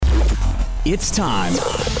It's time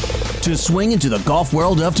to swing into the golf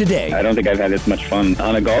world of today. I don't think I've had this much fun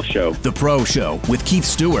on a golf show. The Pro Show with Keith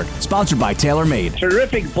Stewart, sponsored by TaylorMade.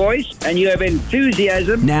 Terrific voice, and you have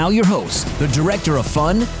enthusiasm. Now your host, the director of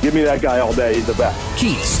fun, Give me that guy all day. He's the best.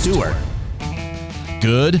 Keith Stewart.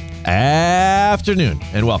 Good afternoon,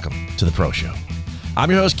 and welcome to the Pro Show. I'm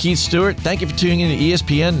your host, Keith Stewart. Thank you for tuning in to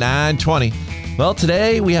ESPN 920. Well,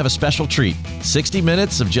 today we have a special treat. 60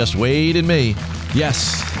 minutes of just Wade and me.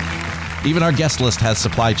 Yes, even our guest list has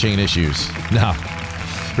supply chain issues. No,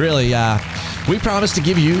 really, we promise to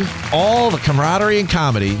give you all the camaraderie and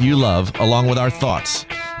comedy you love, along with our thoughts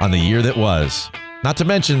on the year that was. Not to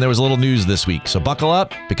mention, there was a little news this week, so buckle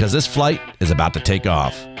up, because this flight is about to take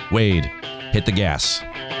off. Wade, hit the gas.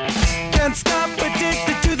 Can't stop,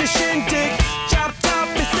 addicted to the shindig. Chop, chop,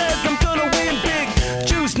 it says I'm gonna win big.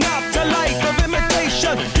 Choose not to life of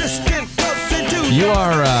imitation. Distant close into You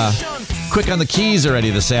are quick on the keys already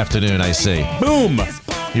this afternoon, I see. Boom.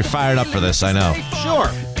 You're fired up for this, I know. Sure.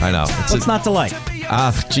 I know. What's not to like?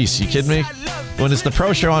 Geez, you kidding me? When it's the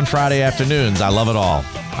Pro Show on Friday afternoons, I love it all.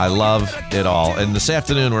 I love it all. And this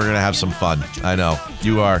afternoon, we're going to have some fun. I know.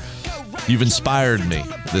 You've inspired me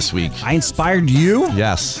this week. I inspired you?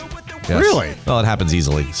 Yes. Really? Well, it happens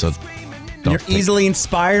easily, so You're easily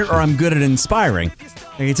inspired, or I'm good at inspiring.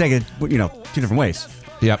 You can take it, two different ways.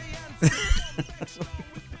 Yep.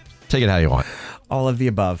 Take it how you want. All of the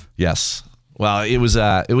above. Yes. Well, it was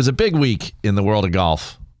a big week in the world of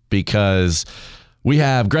golf because we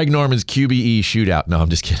have Greg Norman's QBE shootout. No, I'm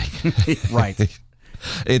just kidding. Right.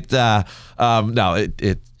 It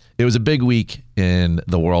was a big week in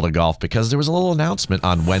the world of golf because there was a little announcement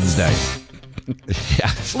on Wednesday. Yeah.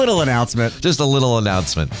 Little announcement. Just a little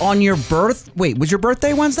announcement. On your wait, was your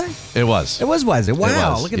birthday Wednesday? It was. It was Wednesday. Wow,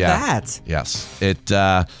 It was, look at yeah. that. Yes.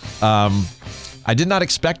 I did not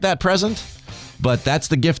expect that present, but that's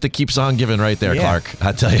the gift that keeps on giving right there, Yeah. Clark.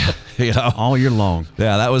 I tell you, All year long.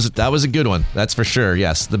 Yeah, that was a good one. That's for sure.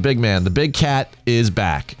 Yes, the big man, the big cat is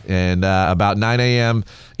back. And about 9 a.m.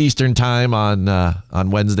 Eastern time on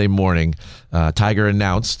Wednesday morning, Tiger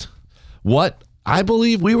announced what I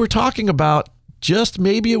believe we were talking about just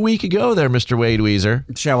maybe a week ago there, Mr. Wade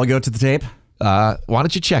Weezer. Shall we go to the tape? Why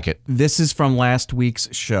don't you check it? This is from last week's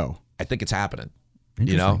show. I think it's happening.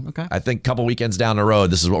 Interesting. Okay. I think a couple weekends down the road,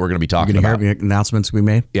 this is what we're going to be talking You're about. going to hear the announcements we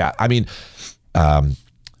made? Yeah, I mean,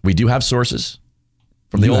 we do have sources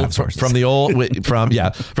from the old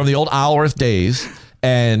Isleworth days,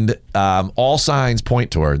 and all signs point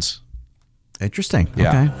towards. Interesting.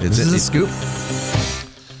 Yeah, Okay. This is a scoop.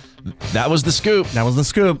 That was the scoop, That was the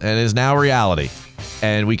scoop. and is now reality,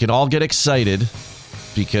 and we can all get excited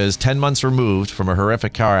because 10 months removed from a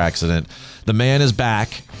horrific car accident, the man is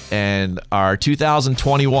back, and our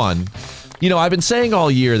 2021. I've been saying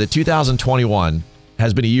all year that 2021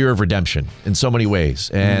 has been a year of redemption in so many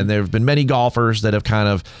ways. And there have been many golfers that have kind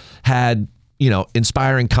of had,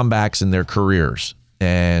 inspiring comebacks in their careers.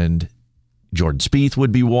 And Jordan Spieth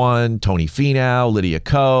would be one, Tony Finau, Lydia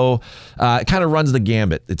Ko. It kind of runs the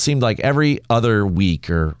gambit. It seemed like every other week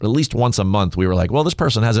or at least once a month, we were like, well, this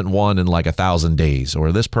person hasn't won in like 1,000 days,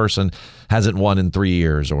 or this person hasn't won in 3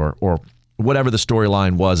 years, or whatever the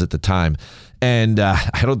storyline was at the time. And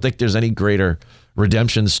I don't think there's any greater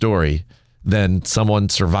redemption story than someone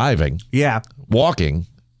surviving, walking,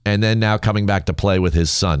 and then now coming back to play with his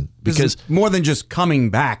son. Because this is more than just coming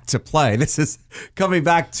back to play. This is coming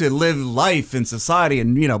back to live life in society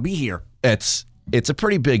and, be here. it's a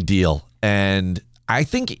pretty big deal. And I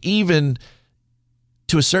think even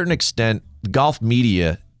to a certain extent, the golf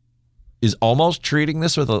media is almost treating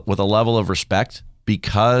this with a level of respect,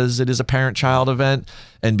 because it is a parent-child event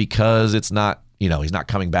and because it's not, he's not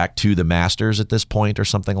coming back to the Masters at this point or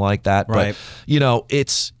something like that. Right.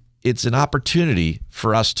 But, it's an opportunity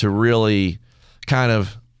for us to really kind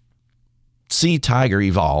of see Tiger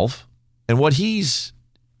evolve and what he's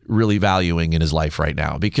really valuing in his life right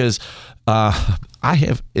now. Because I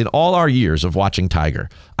have, in all our years of watching Tiger,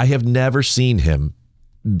 I have never seen him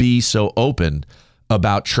be so open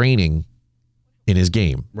about training in his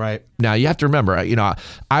game. Right. Now, you have to remember,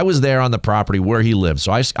 I was there on the property where he lived.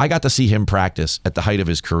 So I got to see him practice at the height of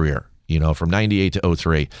his career, from 98 to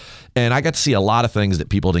 03. And I got to see a lot of things that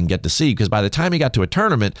people didn't get to see, because by the time he got to a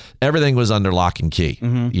tournament, everything was under lock and key.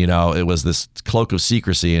 Mm-hmm. It was this cloak of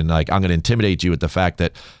secrecy, and like, I'm going to intimidate you with the fact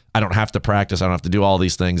that I don't have to practice. I don't have to do all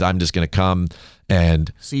these things. I'm just going to come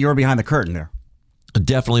and... So you're behind the curtain there.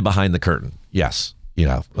 Definitely behind the curtain. Yes.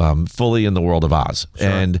 Fully in the world of Oz. Sure.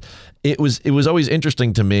 And it was always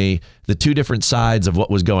interesting to me, the two different sides of what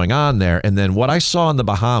was going on there. And then what I saw in the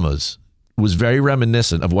Bahamas was very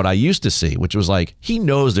reminiscent of what I used to see, which was like, he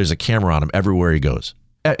knows there's a camera on him everywhere he goes.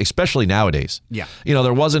 especially nowadays. Yeah. You know,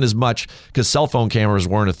 there wasn't as much because cell phone cameras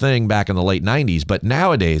weren't a thing back in the late 90s. But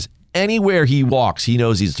nowadays, anywhere he walks, he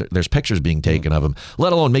knows there's pictures being taken of him,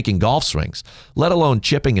 let alone making golf swings, let alone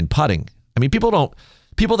chipping and putting. I mean, people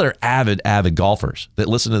that are avid golfers that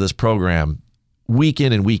listen to this program week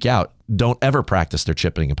in and week out don't ever practice their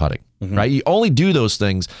chipping and putting, right? You only do those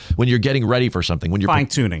things when you're getting ready for something, when you're fine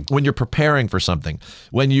tuning, when you're preparing for something,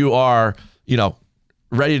 when you are, you know,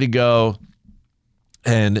 ready to go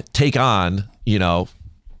and take on, you know,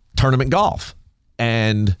 tournament golf.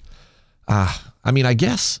 And I mean, I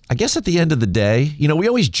guess at the end of the day, you know, we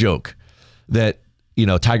always joke that, you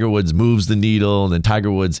know, Tiger Woods moves the needle and then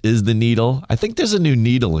Tiger Woods is the needle. I think there's a new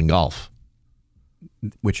needle in golf.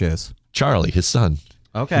 Which is? Charlie, his son.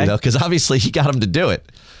 Okay. You know, because obviously he got him to do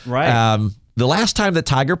it. Right. The last time that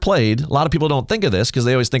Tiger played, a lot of people don't think of this because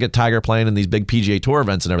they always think of Tiger playing in these big PGA Tour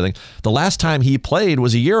events and everything. The last time he played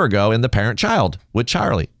was a year ago in the Parent-Child with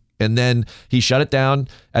Charlie. And then he shut it down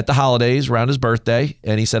at the holidays around his birthday.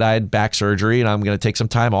 And he said, I had back surgery and I'm going to take some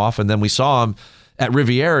time off. And then we saw him at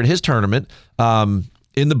Riviera at his tournament in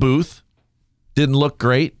the booth. Didn't look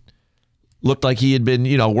great. Looked like he had been,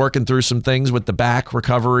 you know, working through some things with the back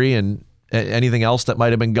recovery and anything else that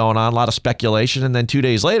might have been going on. A lot of speculation. And then 2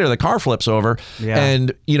 days later, the car flips over. Yeah.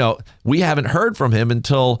 And, you know, we haven't heard from him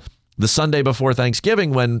until the Sunday before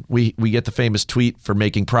Thanksgiving when we get the famous tweet for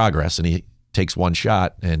making progress. And he takes one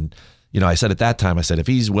shot. And, you know, I said at that time, I said, if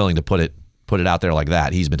he's willing to put it out there like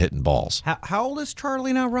that, he's been hitting balls. How old is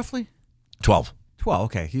Charlie now, roughly? 12. 12.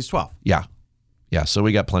 Okay. He's 12. Yeah. Yeah, so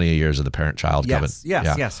we got plenty of years of the Parent-Child coming.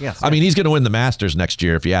 Yes. I mean, he's going to win the Masters next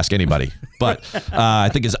year if you ask anybody. But I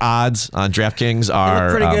think his odds on DraftKings are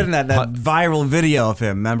pretty good in that viral video of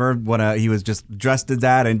him. Remember when he was just dressed as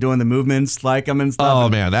that and doing the movements like him and stuff? Oh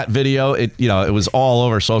man, that video! It was all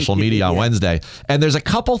over social media on Wednesday. And there's a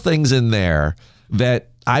couple things in there that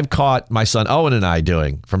I've caught my son Owen and I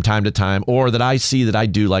doing from time to time, or that I see that I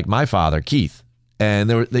do like my father Keith.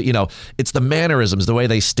 And it's the mannerisms, the way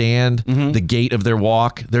they stand, the gait of their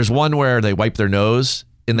walk. There's one where they wipe their nose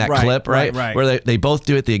in that clip, right? Where they both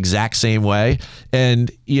do it the exact same way.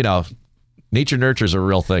 And, you know, nature nurture's a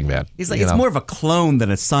real thing, man. He's like, it's more of a clone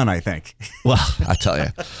than a son, I think. Well, I tell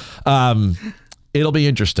you, it'll be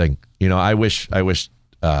interesting. You know, I wish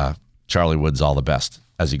Charlie Woods all the best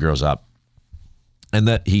as he grows up, and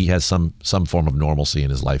that he has some form of normalcy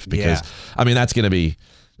in his life. Because I mean, that's going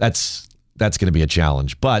to be a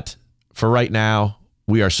challenge. But for right now,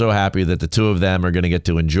 we are so happy that the two of them are going to get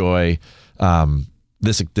to enjoy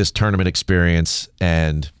this tournament experience.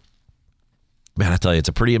 And man, I tell you, it's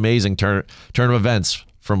a pretty amazing turn of events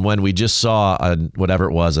from when we just saw a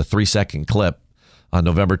 3-second clip on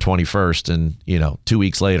November 21st. And, you know, 2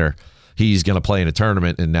 weeks later, he's going to play in a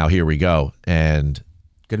tournament. And now here we go. And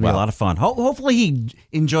going to be a lot of fun. Hopefully he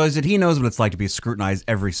enjoys it. He knows what it's like to be scrutinized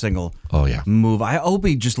every single move. I hope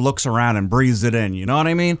he just looks around and breathes it in. You know what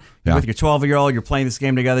I mean? Yeah. With your 12-year-old, you're playing this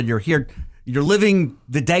game together. You're here. You're living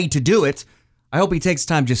the day to do it. I hope he takes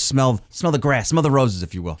time to just smell the grass, smell the roses,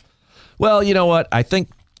 if you will. Well, you know what? I think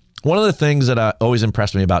one of the things that always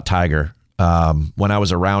impressed me about Tiger when I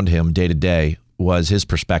was around him day to day was his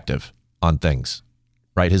perspective on things.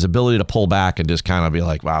 Right, his ability to pull back and just kind of be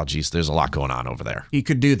like, wow, geez, there's a lot going on over there. He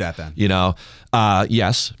could do that then. You know,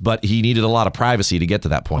 yes, but he needed a lot of privacy to get to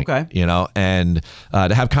that point. Okay. You know, and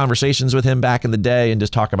to have conversations with him back in the day and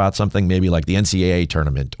just talk about something maybe like the NCAA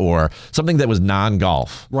tournament or something that was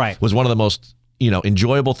non-golf. Right. Was one of the most, you know,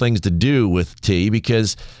 enjoyable things to do with T,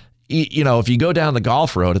 because, you know, if you go down the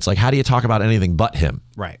golf road, it's like, how do you talk about anything but him?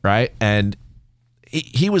 Right. Right. And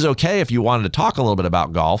he was okay if you wanted to talk a little bit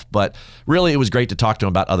about golf, but really it was great to talk to him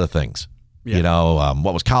about other things. Yeah. You know,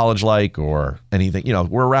 what was college like or anything. You know,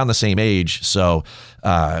 we're around the same age, so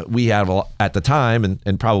we have at the time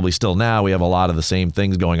and probably still now, we have a lot of the same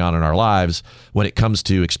things going on in our lives when it comes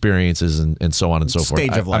to experiences and so on and so forth.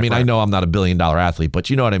 Stage of life, I mean, right. I know I'm not a $1 billion athlete, but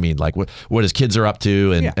you know what I mean? Like what his kids are up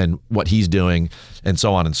to and what he's doing and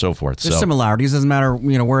so on and so forth. There's similarities. Doesn't matter,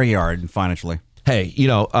 you know, where you are financially. Hey, you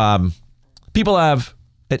know, people have,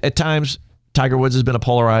 at times, Tiger Woods has been a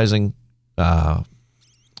polarizing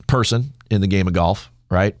person in the game of golf,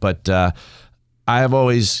 right? But I have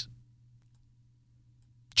always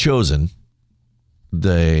chosen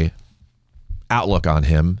the outlook on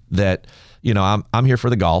him that, you know, I'm here for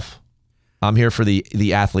the golf. I'm here for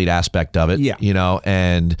the athlete aspect of it, you know,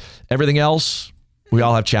 and everything else, we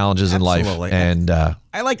all have challenges in life. And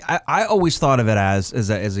I always thought of it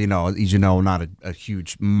as you know, not a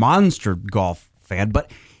huge monster golf fan, but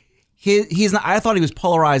he's not. I thought he was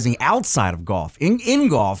polarizing outside of golf. In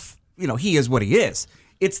golf, you know, he is what he is.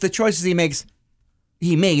 It's the choices he made,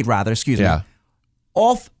 excuse me,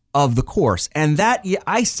 off of the course. And that,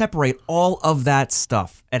 I separate all of that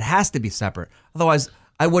stuff. It has to be separate. Otherwise,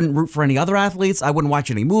 I wouldn't root for any other athletes. I wouldn't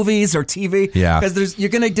watch any movies or TV. Yeah. Because you're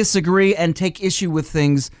going to disagree and take issue with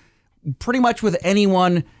things pretty much with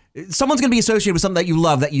anyone. Someone's going to be associated with something that you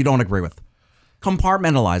love that you don't agree with.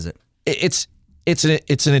 Compartmentalize it. It's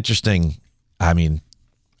an interesting, I mean,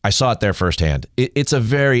 I saw it there firsthand. It's a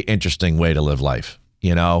very interesting way to live life.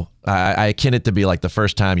 You know, I akin it to be like the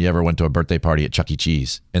first time you ever went to a birthday party at Chuck E.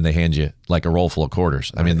 Cheese and they hand you like a roll full of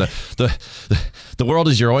quarters. I mean, the world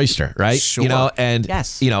is your oyster, right? Sure. You know, and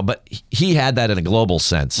yes. You know, but he had that in a global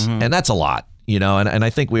sense, and that's a lot. You know, and I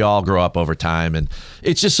think we all grow up over time, and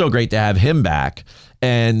it's just so great to have him back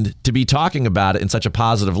and to be talking about it in such a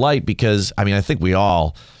positive light, because I mean, I think we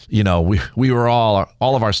all, you know, we were all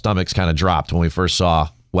of our stomachs kind of dropped when we first saw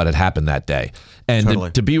what had happened that day, and Totally.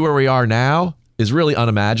 to be where we are now is really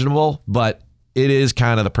unimaginable, but it is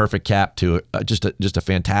kind of the perfect cap to just a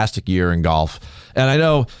fantastic year in golf. And I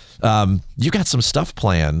know you got some stuff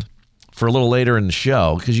planned for a little later in the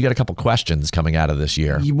show, because you got a couple questions coming out of this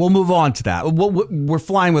year. We'll move on to that. We're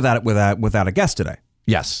flying without a guest today.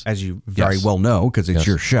 Yes. As you very well know, because it's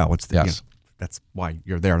your show. It's the, Yes. you know, that's why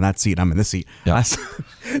you're there in that seat. I'm in this seat. Yeah.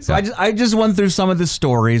 So I just went through some of the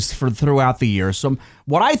stories throughout the year. So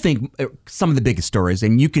what I think some of the biggest stories,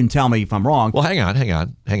 and you can tell me if I'm wrong. Well, hang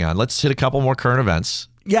on. Let's hit a couple more current events.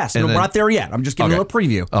 Yes, and no, then- we're not there yet. I'm just giving a little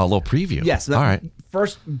preview. Oh, a little preview. Yes. All right.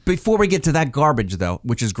 First, before we get to that garbage, though,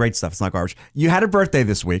 which is great stuff. It's not garbage. You had a birthday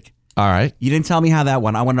this week. All right. You didn't tell me how that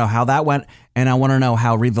went. I want to know how that went, and I want to know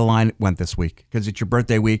how Read the Line went this week, because it's your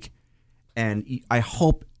birthday week, and I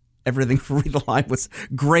hope everything for Read the Line was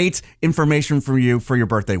great information for you for your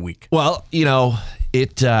birthday week. Well, you know,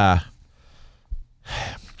 Read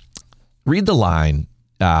the Line.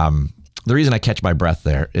 The reason I catch my breath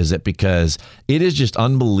there is that because it is just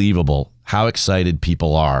unbelievable how excited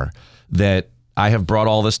people are that I have brought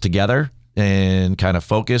all this together and kind of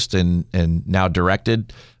focused and now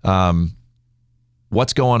directed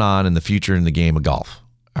what's going on in the future in the game of golf.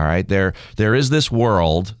 All right. There is this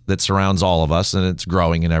world that surrounds all of us, and it's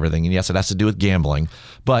growing and everything. And yes, it has to do with gambling.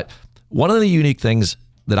 But one of the unique things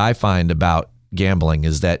that I find about gambling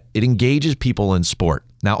is that it engages people in sport.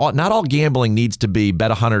 Now, not all gambling needs to be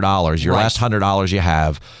bet $100, your last $100 you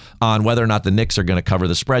have, on whether or not the Knicks are going to cover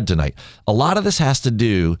the spread tonight. A lot of this has to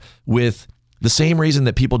do with the same reason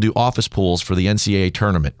that people do office pools for the NCAA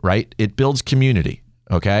tournament, right? It builds community,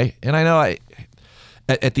 okay? And I know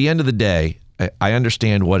at the end of the day, I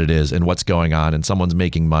understand what it is and what's going on, and someone's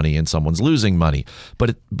making money and someone's losing money.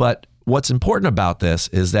 But what's important about this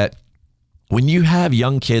is that when you have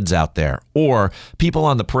young kids out there or people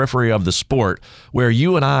on the periphery of the sport where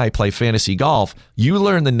you and I play fantasy golf, you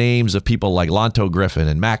learn the names of people like Lanto Griffin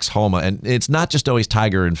and Max Homa, and it's not just always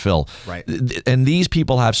Tiger and Phil. Right. And these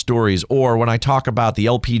people have stories. Or when I talk about the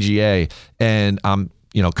LPGA and I'm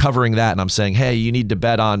covering that, and I'm saying, hey, you need to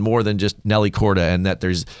bet on more than just Nelly Korda, and that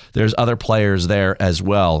there's other players there as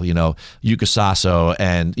well, Yuka Sasso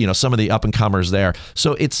and, some of the up and comers there.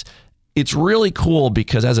 So it's really cool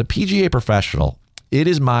because as a PGA professional, it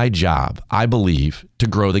is my job, I believe, to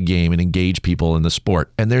grow the game and engage people in the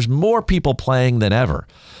sport. And there's more people playing than ever.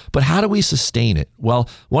 But how do we sustain it? Well,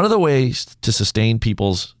 one of the ways to sustain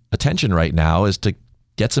people's attention right now is to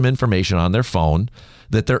get some information on their phone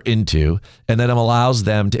that they're into, and then it allows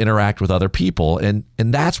them to interact with other people. And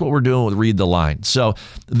that's what we're doing with Read the Line. So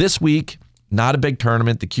this week, not a big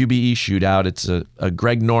tournament, the QBE Shootout. It's a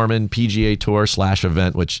Greg Norman PGA Tour /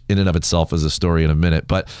 event, which in and of itself is a story in a minute.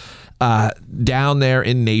 But down there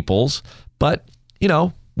in Naples. But,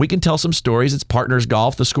 we can tell some stories. It's partners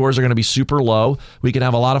golf. The scores are going to be super low. We can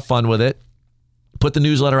have a lot of fun with it. Put the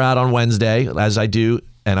newsletter out on Wednesday, as I do,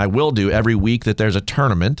 and I will do every week that there's a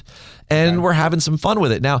tournament. And we're having some fun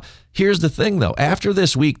with it. Now, here's the thing, though. After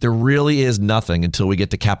this week, there really is nothing until we get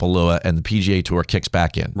to Kapalua and the PGA Tour kicks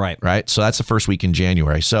back in. Right. So that's the first week in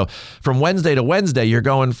January. So from Wednesday to Wednesday, you're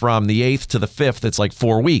going from the 8th to the 5th. It's like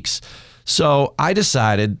 4 weeks. So I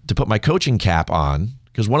decided to put my coaching cap on,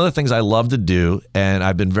 because one of the things I love to do, and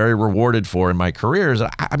I've been very rewarded for in my career, is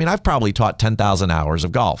I've probably taught 10,000 hours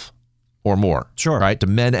of golf or more. Sure. Right. To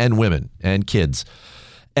men and women and kids.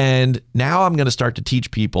 And now I'm going to start to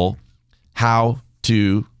teach people how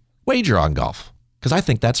to wager on golf, because I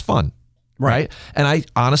think that's fun, Right. And I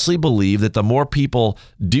honestly believe that the more people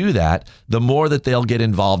do that, the more that they'll get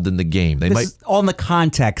involved in the game. This is all in the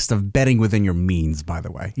context of betting within your means, by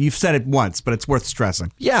the way. You've said it once, but it's worth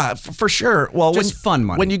stressing. Yeah, for sure. Well, just fun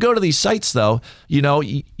money. When you go to these sites, though, you're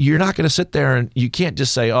not going to sit there and you can't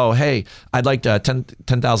just say, oh, hey, I'd like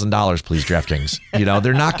 $10,000, please, DraftKings.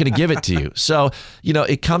 They're not going to give it to you. So,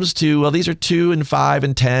 it comes to, well, these are $2 and $5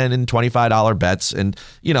 and $10 and $25 bets. And,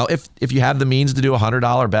 if you have the means to do a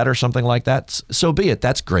 $100 bet or something like that, so be it.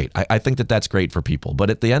 That's great. I think that's great for people. But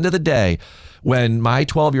at the end of the day, when my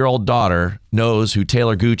 12-year-old daughter knows who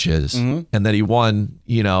Taylor Gooch is and that he won,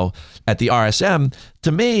 at the RSM,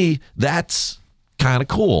 to me, that's kind of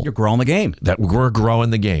cool. You're growing the game. That we're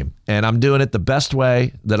growing the game. And I'm doing it the best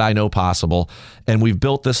way that I know possible. And we've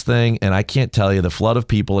built this thing, and I can't tell you the flood of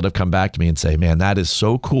people that have come back to me and say, man, that is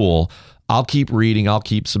so cool. I'll keep reading. I'll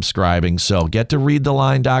keep subscribing. So get to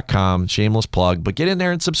readtheline.com, shameless plug, but get in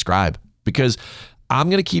there and subscribe because I'm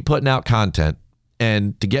going to keep putting out content.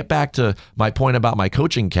 And to get back to my point about my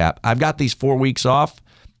coaching cap, I've got these 4 weeks off.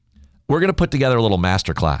 We're going to put together a little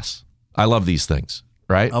masterclass. I love these things,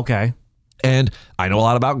 right? Okay. And I know a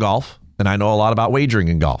lot about golf, and I know a lot about wagering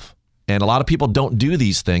in golf. And a lot of people don't do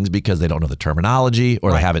these things because they don't know the terminology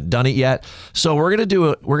or they haven't done it yet. So we're going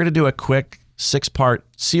to do a quick 6-part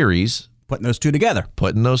series. Putting those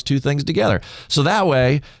two things together. So that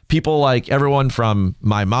way, people like everyone from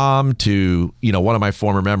my mom to, one of my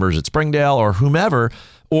former members at Springdale or whomever,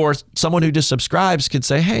 or someone who just subscribes could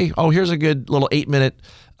say, hey, here's a good little 8-minute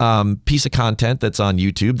piece of content that's on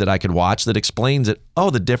YouTube that I could watch that explains it.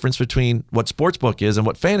 The difference between what sportsbook is and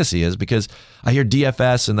what fantasy is, because I hear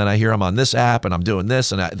DFS and then I hear I'm on this app and I'm doing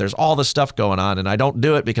this and there's all this stuff going on and I don't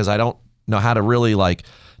do it because I don't know how to really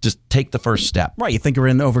just take the first step. Right. You think you're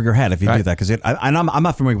in over your head if you do that. Because I'm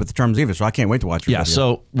not familiar with the terms either, so I can't wait to watch your video.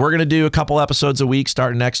 So we're going to do a couple episodes a week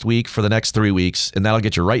starting next week for the next 3 weeks, and that'll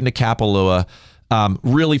get you right into Kapalua.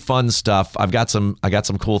 Really fun stuff. I got some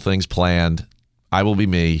cool things planned. I will be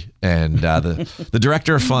me, and the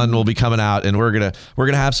director of fun will be coming out, and we're gonna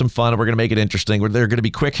have some fun, and we're gonna make it interesting. They're gonna be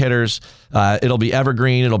quick hitters. It'll be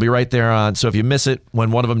evergreen. It'll be right there on. So if you miss it when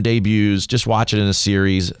one of them debuts, just watch it in a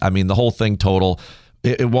series. I mean, the whole thing total.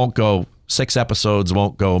 It won't go 6 episodes.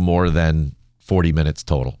 Won't go more than 40 minutes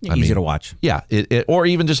total. Easy to watch. Yeah, or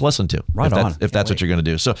even just listen to. If that's what you're going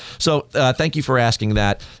to do. So thank you for asking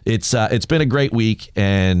that. It's been a great week,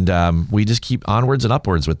 and we just keep onwards and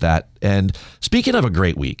upwards with that. And speaking of a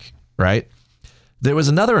great week, right? There was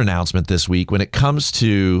another announcement this week when it comes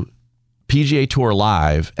to PGA Tour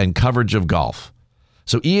Live and coverage of golf.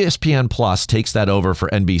 So ESPN Plus takes that over for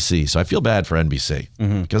NBC. So I feel bad for NBC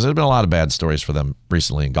because there's been a lot of bad stories for them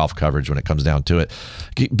recently in golf coverage when it comes down to it,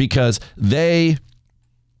 because they,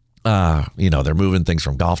 they're moving things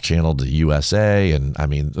from Golf Channel to USA. And I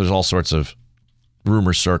mean, there's all sorts of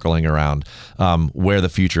rumors circling around where the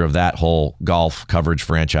future of that whole golf coverage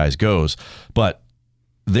franchise goes. But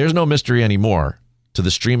there's no mystery anymore to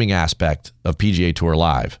the streaming aspect of PGA Tour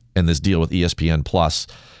Live and this deal with ESPN Plus.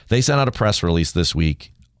 They sent out a press release this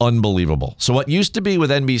week. Unbelievable. So what used to be with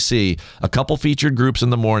NBC, a couple featured groups in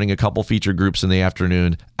the morning, a couple featured groups in the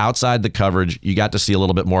afternoon, outside the coverage, you got to see a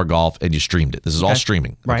little bit more golf and you streamed it. This is all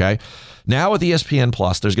streaming. Right. Okay. Now with ESPN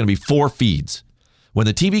Plus, there's going to be 4 feeds. When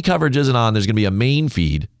the TV coverage isn't on, there's going to be a main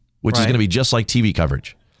feed, which is going to be just like TV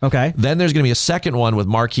coverage. Okay. Then there's going to be a second one with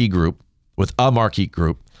Marquee Group, with a Marquee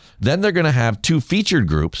Group. Then they're going to have 2 featured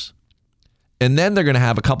groups. And then they're going to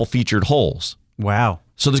have a couple featured holes. Wow.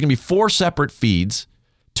 So there's going to be 4 separate feeds,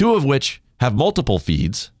 2 of which have multiple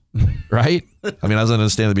feeds, right? I mean, I was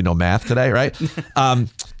understand there'd be no math today, right?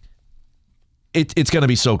 It's going to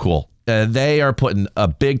be so cool. They are putting a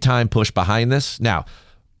big time push behind this. Now,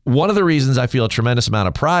 one of the reasons I feel a tremendous amount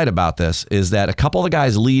of pride about this is that a couple of the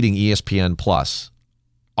guys leading ESPN Plus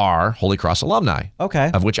are Holy Cross alumni.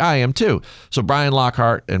 Okay. Of which I am too. So Brian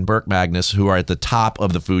Lockhart and Burke Magnus, who are at the top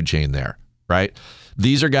of the food chain there, right?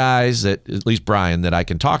 These are guys that, at least Brian, that I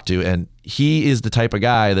can talk to, and he is the type of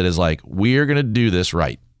guy that is like, we're going to do this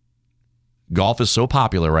right. Golf is so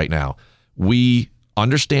popular right now. We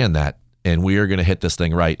understand that, and we are going to hit this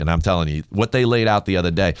thing right. And I'm telling you, what they laid out the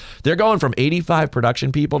other day, they're going from 85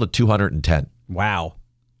 production people to 210. Wow.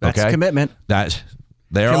 That's a commitment.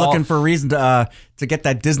 If you're looking for a reason to get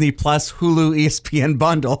that Disney Plus, Hulu, ESPN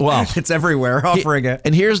bundle, well, it's everywhere offering it.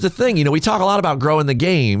 And here's the thing, we talk a lot about growing the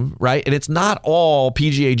game, right? And it's not all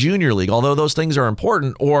PGA Junior League, although those things are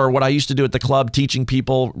important, or what I used to do at the club, teaching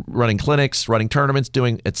people, running clinics, running tournaments,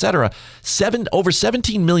 doing et cetera. Over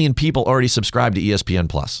 17 million people already subscribe to ESPN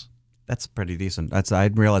Plus. That's pretty decent. I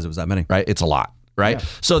didn't realize it was that many. Right? It's a lot. right? Yeah.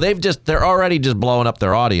 So they're already just blowing up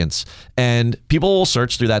their audience, and people will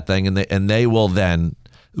search through that thing, and they will then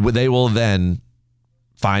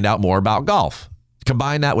find out more about golf.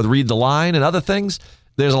 Combine that with Read the Line and other things,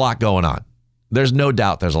 there's a lot going on. There's no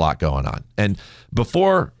doubt there's a lot going on. And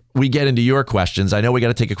before we get into your questions, I know we got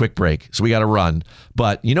to take a quick break, so we got to run.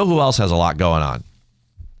 But you know who else has a lot going on?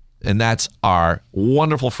 And that's our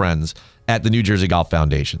wonderful friends at the New Jersey Golf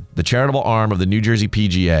Foundation, the charitable arm of the New Jersey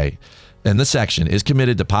PGA. And this section is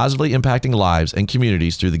committed to positively impacting lives and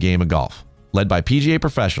communities through the game of golf. Led by PGA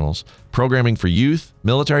professionals, programming for youth,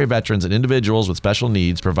 military veterans, and individuals with special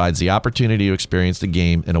needs provides the opportunity to experience the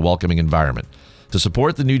game in a welcoming environment. To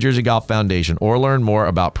support the New Jersey Golf Foundation or learn more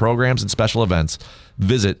about programs and special events,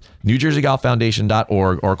 visit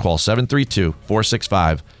NewJerseyGolfFoundation.org or call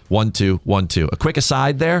 732-465-1212. A quick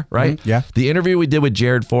aside there, right? Mm-hmm. Yeah. The interview we did with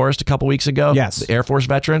Jared Forrest a couple weeks ago, yes, the Air Force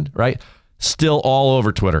veteran, right? Still all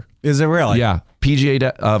over Twitter. Is it really? Yeah. PGA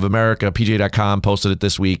of America, PGA.com posted it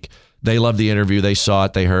this week. They loved the interview. They saw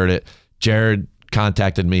it. They heard it. Jared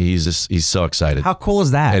contacted me. He's so excited. How cool is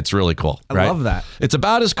that? It's really cool. I love that. It's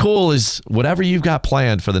about as cool as whatever you've got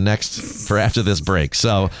planned for after this break.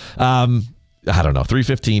 So, I don't know.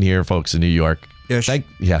 3:15 here, folks, in New York. Ish.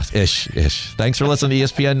 Ish. Thanks for listening to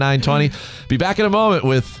ESPN 920. Be back in a moment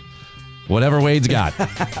with whatever Wade's got.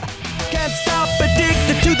 Can't stop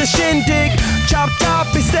addicted to the shindig. Chop,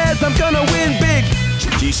 he says I'm gonna win big.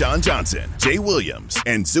 Keyshawn Johnson, Jay Williams,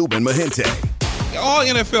 and Zubin Mehenti. All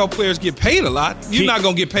NFL players get paid a lot. You're not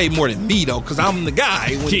going to get paid more than me, though, because I'm the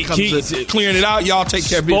guy. When it comes to clearing it out, y'all take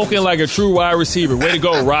care of business. Spoken like a true wide receiver. Way to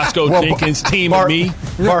go, Roscoe Jenkins, team of me.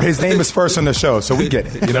 Bar, his name is first on the show, so we get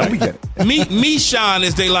it. You know, we get it. Me, Sean,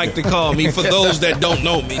 as they like to call me, for those that don't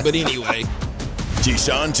know me. But anyway.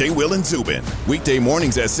 Keyshawn, J. Will, and Zubin. Weekday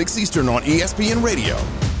mornings at 6 Eastern on ESPN Radio.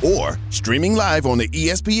 Or streaming live on the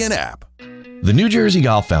ESPN app. The New Jersey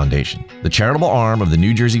Golf Foundation, the charitable arm of the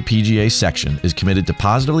New Jersey PGA section, is committed to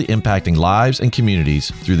positively impacting lives and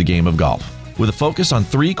communities through the game of golf. With a focus on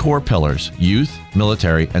 3 core pillars, youth,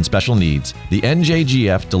 military, and special needs, the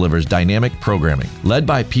NJGF delivers dynamic programming led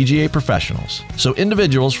by PGA professionals, so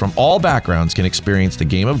individuals from all backgrounds can experience the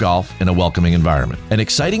game of golf in a welcoming environment. An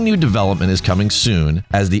exciting new development is coming soon,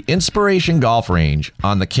 as the Inspiration Golf Range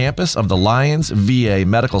on the campus of the Lions VA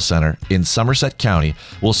Medical Center in Somerset County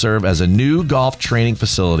will serve as a new golf training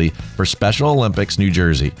facility for Special Olympics New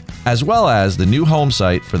Jersey, as well as the new home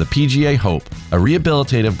site for the PGA Hope, a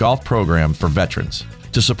rehabilitative golf program for veterans.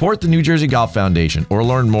 To support the New Jersey Golf Foundation or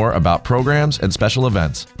learn more about programs and special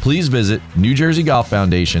events, please visit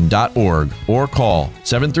NewJerseyGolfFoundation.org or call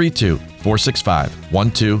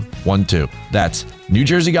 732-465-1212. That's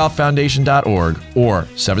NewJerseyGolfFoundation.org or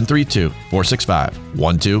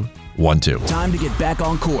 732-465-1212. Time to get back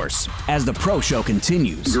on course as the Pro Show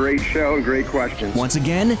continues. Great show, great questions. Once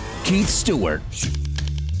again, Keith Stewart.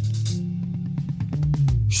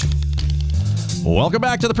 Welcome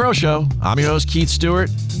back to the Pro Show. I'm your host, Keith Stewart,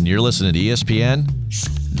 and you're listening to ESPN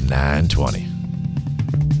 920.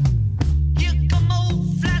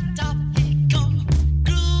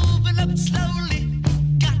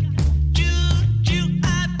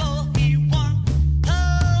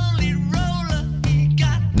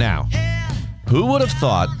 Now, who would have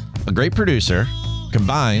thought a great producer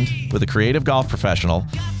combined with a creative golf professional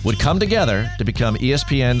would come together to become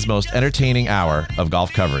ESPN's most entertaining hour of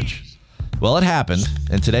golf coverage? Well, it happened,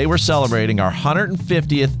 and today we're celebrating our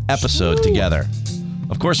 150th episode together.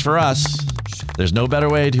 Of course, for us, there's no better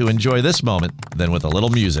way to enjoy this moment than with a little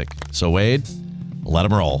music. So, Wade, let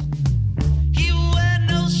them roll.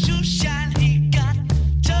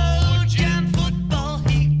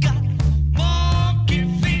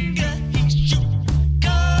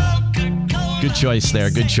 Good choice there.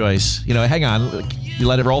 Good choice. You know, hang on. You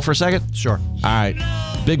let it roll for a second? Sure. All right.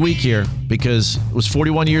 Big week here because it was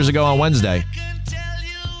 41 years ago on Wednesday.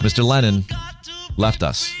 Mr. Lennon left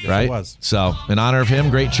us, right? It was. So, in honor of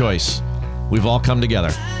him, great choice. We've all come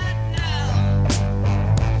together.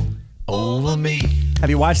 Over me.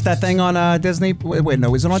 Have you watched that thing on Disney? Wait,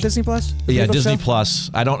 no, is it on Disney Plus? Yeah, Disney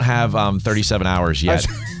Plus. I don't have 37 hours yet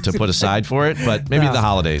to put aside for it, but maybe the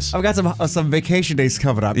holidays. I've got some vacation days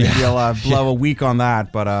coming up. Maybe I'll blow a week on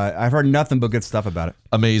that, but I've heard nothing but good stuff about it.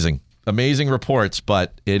 Amazing reports,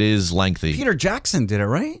 but it is lengthy. Peter Jackson did it,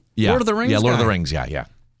 right? Yeah. Lord of the Rings. Yeah, Lord guy. of the Rings. Yeah.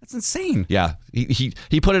 That's insane. Yeah, he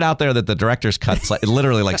put it out there that the director's cut's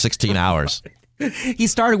literally like 16 hours. He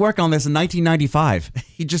started working on this in 1995.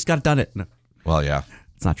 He just got done it. No. Well, yeah,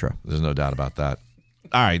 it's not true. There's no doubt about that.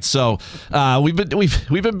 All right, so we've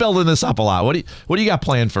been building this up a lot. What do you got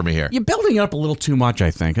planned for me here? You're building it up a little too much,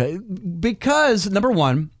 I think, because number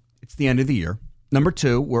one, it's the end of the year. Number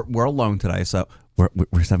two, we're alone today, so We're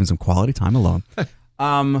having some quality time alone.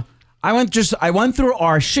 I went through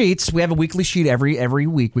our sheets. We have a weekly sheet every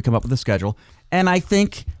week. We come up with a schedule, and I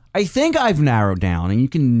think I've narrowed down, and you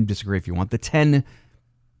can disagree if you want, the 10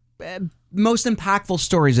 most impactful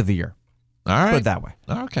stories of the year. All right. Put it that way.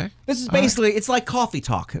 Okay. This is basically, it's like coffee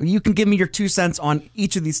talk. You can give me your 2 cents on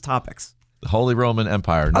each of these topics. The Holy Roman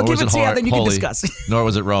Empire. I'll give it to you, then you can discuss. Nor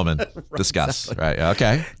was it Roman. Discuss. Exactly. Right.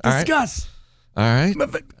 Okay. All discuss. All right.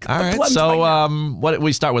 All right. So, what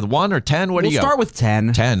we start with 1 or 10? What do you go? We'll start with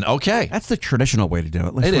 10. 10. Okay. That's the traditional way to do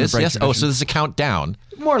it. It is. Yes. Oh, so this is a countdown.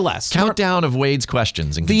 More or less. Countdown of Wade's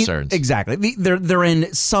questions and concerns. Exactly. They're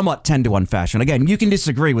in somewhat 10-to-1 fashion. Again, you can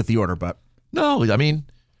disagree with the order, but no. I mean,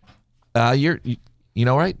 right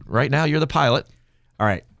now you're the pilot. All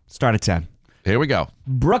right. Start at 10. Here we go.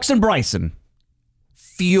 Brooks and Bryson.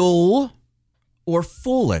 Fuel or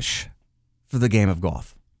foolish for the game of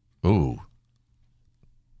golf? Ooh.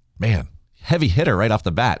 Man, heavy hitter right off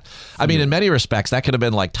the bat. I mean, in many respects, that could have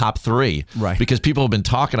been like top 3. Right. Because people have been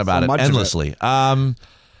talking about it endlessly. All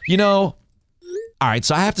right,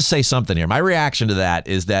 so I have to say something here. My reaction to that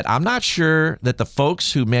is that I'm not sure that the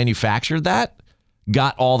folks who manufactured that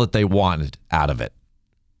got all that they wanted out of it.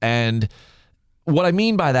 And what I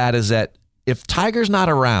mean by that is that if Tiger's not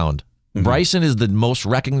around, Bryson is the most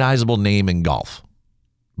recognizable name in golf.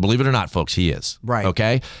 Believe it or not, folks, he is. Right.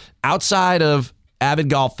 Okay? Outside of avid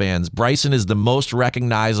golf fans, Bryson is the most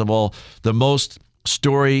recognizable, the most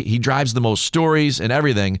story. He drives the most stories and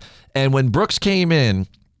everything. And when Brooks came in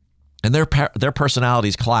and their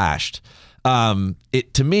personalities clashed,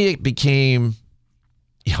 to me it became,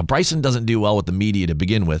 Bryson doesn't do well with the media to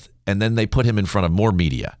begin with, and then they put him in front of more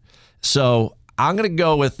media. So I'm going to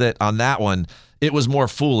go with it on that one. It was more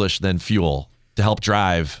foolish than fuel to help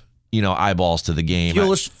drive, eyeballs to the game.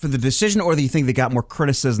 Foolish for the decision, or do you think they got more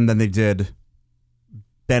criticism than they did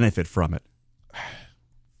benefit from it?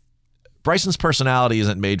 Bryson's personality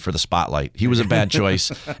isn't made for the spotlight. He was a bad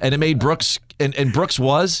choice, and it made Brooks, and Brooks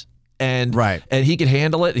was, and he could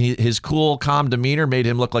handle it. His cool, calm demeanor made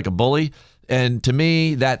him look like a bully. And to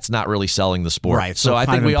me, that's not really selling the sport. Right. So I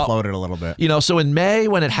think we imploded a little bit. So in May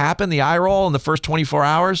when it happened, the eye roll in the first 24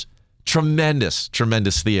 hours, tremendous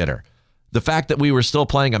theater. The fact that we were still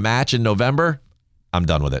playing a match in November, I'm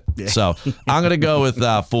done with it. Yeah. So I'm going to go with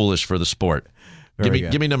foolish for the sport.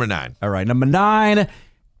 Give me number 9. All right, number 9,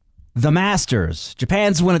 the Masters.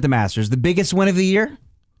 Japan's win at the Masters, the biggest win of the year.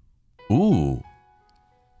 Ooh.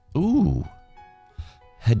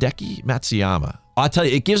 Hideki Matsuyama. I'll tell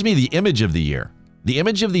you, it gives me the image of the year. The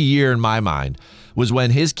image of the year in my mind was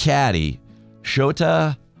when his caddy,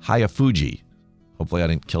 Shota Hayafuji, hopefully I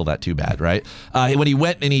didn't kill that too bad, right? When he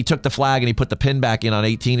went and he took the flag and he put the pin back in on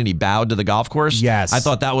 18 and he bowed to the golf course. Yes. I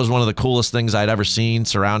thought that was one of the coolest things I'd ever seen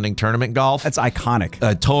surrounding tournament golf. That's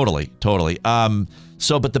iconic. Totally.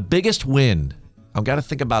 But the biggest win, I've got to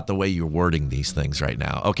think about the way you're wording these things right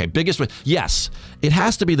now. Okay, biggest win. Yes, it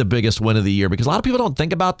has to be the biggest win of the year because a lot of people don't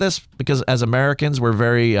think about this because as Americans, we're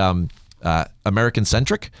very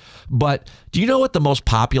American-centric. But do you know what the most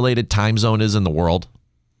populated time zone is in the world?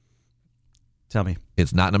 Tell me.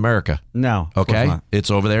 It's not in America. No. Okay?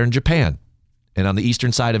 It's over there in Japan and on the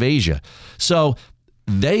eastern side of Asia. So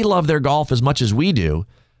they love their golf as much as we do.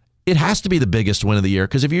 It has to be the biggest win of the year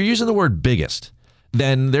because if you're using the word biggest,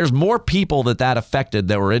 then there's more people that affected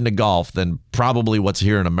that were into golf than probably what's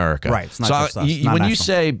here in America. Right. It's not just us. Not when national. You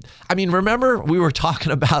say, remember we were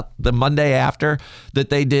talking about the Monday after that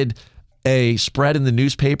they did a spread in the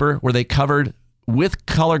newspaper where they covered with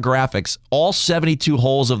color graphics all 72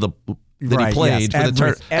 holes of the that he played for the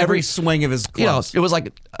tournament. Every swing of his clubs. It was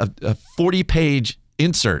like a 40-page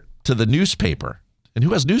insert to the newspaper. And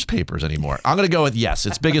who has newspapers anymore? I'm going to go with yes.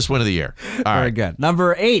 It's biggest win of the year. All Very right. good.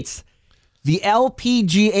 Number 8. The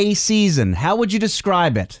LPGA season, how would you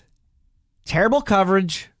describe it? Terrible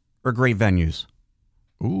coverage or great venues?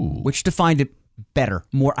 Ooh. Which defined it better,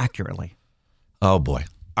 more accurately? Oh, boy.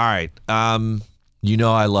 All right. I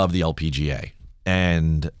love the LPGA.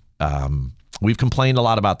 And we've complained a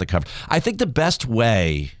lot about the coverage. I think the best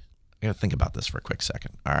way... I got to think about this for a quick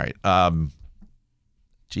second. All right.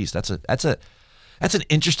 That's an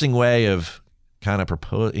interesting way of... kind of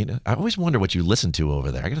propose. I always wonder what you listen to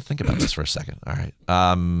over there. I got to think about this for a second. All right.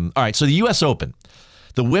 All right. So the U.S. Open,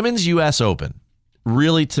 the women's U.S. Open,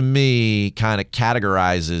 really to me kind of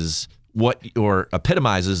categorizes or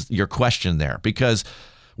epitomizes your question there because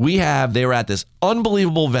they were at this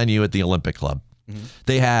unbelievable venue at the Olympic Club. Mm-hmm.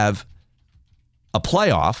 They have a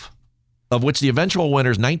playoff of which the eventual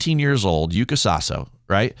winner is 19 years old, Yuka Sasso,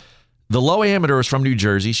 right? The low amateur is from New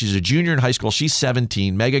Jersey. She's a junior in high school. She's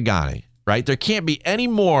 17, Megha Ganne. right? There can't be any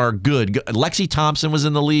more good. Lexi Thompson was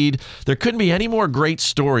in the lead. There couldn't be any more great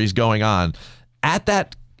stories going on at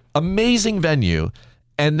that amazing venue.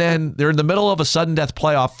 And then they're in the middle of a sudden death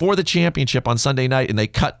playoff for the championship on Sunday night, and they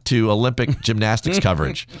cut to Olympic gymnastics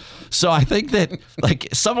coverage. So I think that, like,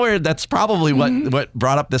 somewhere that's probably what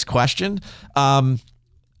brought up this question. I'm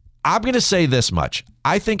going to say this much.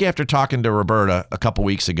 I think after talking to Roberta a couple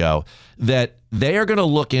weeks ago that they are going to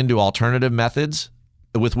look into alternative methods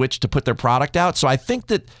with which to put their product out. So I think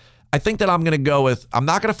that I'm going to go with, I'm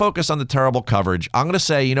not going to focus on the terrible coverage. I'm going to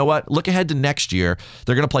say, you know what? Look ahead to next year.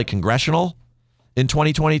 They're going to play Congressional in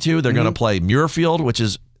 2022. They're going to play Muirfield, which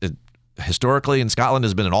is historically in Scotland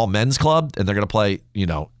has been an all men's club, and they're going to play,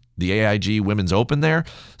 the AIG Women's Open there.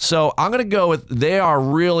 So I'm going to go with, they are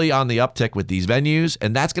really on the uptick with these venues,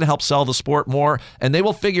 and that's going to help sell the sport more. And they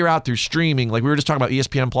will figure out through streaming, like we were just talking about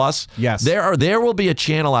ESPN Plus. Yes. There will be a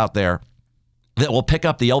channel out there that will pick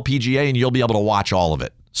up the LPGA, and you'll be able to watch all of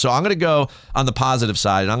it. So I'm going to go on the positive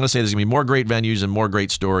side, and I'm going to say there's going to be more great venues and more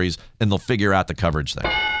great stories, and they'll figure out the coverage thing.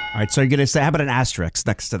 All right, so you're going to say, how about an asterisk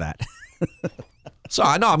next to that? So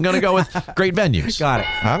I know I'm going to go with great venues. Got it.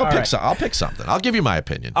 I'll pick something. I'll give you my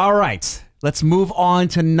opinion. All right, let's move on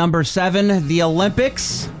to number 7, the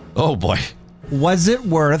Olympics. Oh, boy. Was it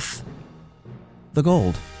worth the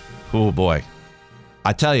gold? Oh, boy.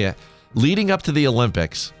 I tell you, leading up to the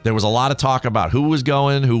Olympics, there was a lot of talk about who was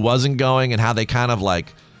going, who wasn't going, and how they kind of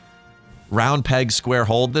like round peg, square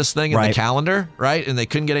hold this thing in the calendar, right? And they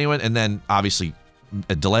couldn't get anyone. And then obviously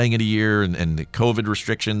delaying it a year and the COVID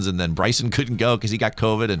restrictions. And then Bryson couldn't go because he got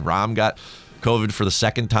COVID and Rahm got COVID for the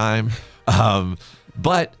second time.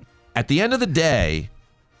 But at the end of the day,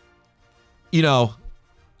 I'm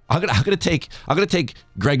gonna take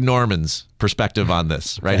Greg Norman's perspective on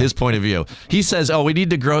this, right? His point of view. He says, we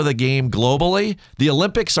need to grow the game globally. The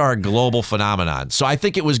Olympics are a global phenomenon. So I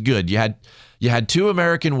think it was good. You had 2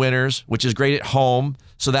 American winners, which is great at home.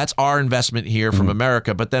 So that's our investment here from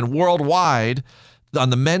America. But then worldwide, on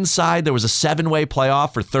the men's side, there was a 7-way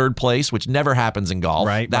playoff for third place, which never happens in golf.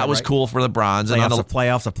 That was cool for the bronze.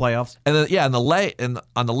 Playoffs of playoffs. And then,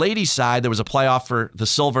 on the ladies' side, there was a playoff for the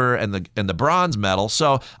silver and the bronze medal.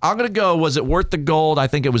 So I'm going to go, was it worth the gold? I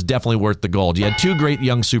think it was definitely worth the gold. You had 2 great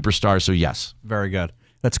young superstars, so yes. Very good.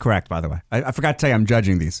 That's correct, by the way. I forgot to tell you I'm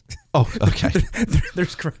judging these. Oh, okay.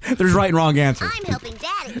 There's right and wrong answers. I'm helping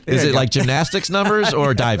Daddy. Is it like gymnastics numbers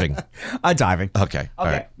or diving? Diving. Okay. All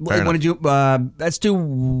right. Want to do? Let's do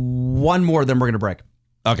one more, then we're going to break.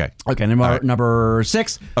 Okay. Okay. Number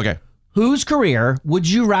 6. Okay. Whose career would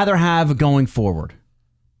you rather have going forward?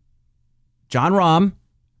 Jon Rahm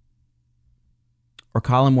or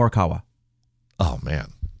Colin Morikawa? Oh,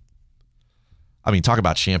 man. I mean, talk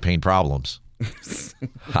about champagne problems.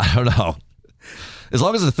 I don't know. As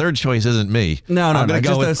long as the third choice isn't me. I'm going to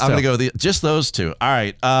go with just those 2. All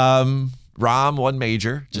right. Rahm won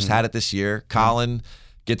major. Just had it this year. Colin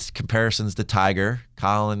gets comparisons to Tiger.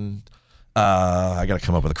 Colin, I got to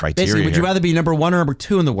come up with a criteria. Basically, would here. you rather be number 1 or number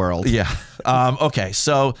 2 in the world? Yeah. Okay.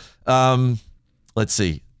 So let's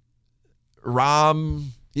see. Rahm,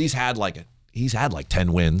 he's had like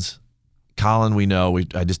 10 wins. Colin, we know.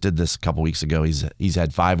 I just did this a couple weeks ago. He's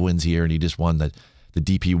had 5 wins here, and he just won the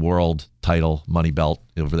DP World title money belt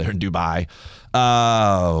over there in Dubai.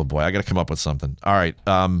 Oh boy, I got to come up with something. All right.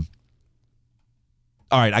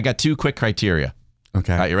 I got 2 quick criteria.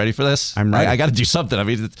 Okay. All right, you ready for this? I'm ready. I got to do something. I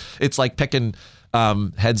mean, it's like picking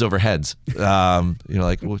heads over heads. I'm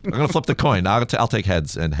gonna flip the coin. I'll take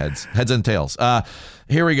heads and tails.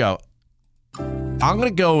 Here we go. I'm gonna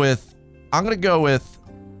go with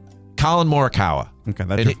Colin Morikawa.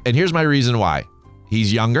 Okay, and here's my reason why.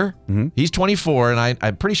 He's younger. Mm-hmm. He's 24, and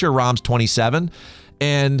I'm pretty sure Rahm's 27.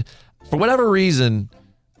 And for whatever reason,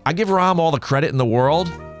 I give Rahm all the credit in the world.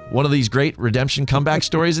 One of these great redemption comeback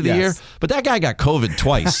stories of the year. But that guy got COVID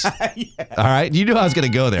twice. Yeah. All right. You knew I was going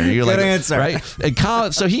to go there. You're Good answer. Right? And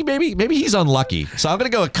Colin, so maybe he's unlucky. So I'm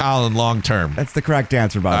going to go with Colin long term. That's the correct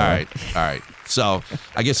answer, by the way. All right. So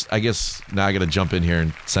I guess now I got to jump in here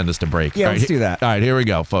and send us to break. Yeah, let's do that. All right, here we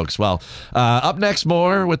go, folks. Well, up next,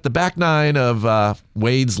 more with the back 9 of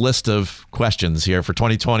Wade's list of questions here for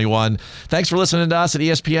 2021. Thanks for listening to us at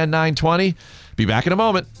ESPN 920. Be back in a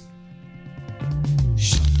moment.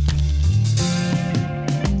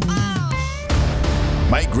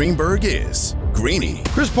 Mike Greenberg is Greeny.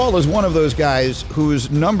 Chris Paul is one of those guys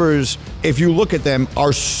whose numbers, if you look at them,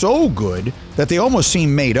 are so good that they almost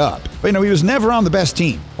seem made up. But, he was never on the best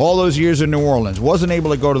team. All those years in New Orleans, wasn't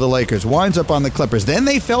able to go to the Lakers, winds up on the Clippers. Then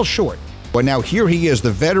they fell short. But now here he is,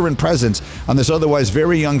 the veteran presence on this otherwise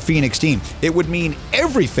very young Phoenix team. It would mean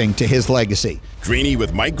everything to his legacy. Greeny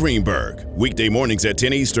with Mike Greenberg. Weekday mornings at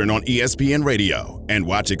 10 Eastern on ESPN Radio. And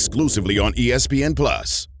watch exclusively on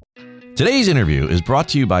ESPN+. Today's interview is brought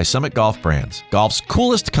to you by Summit Golf Brands. Golf's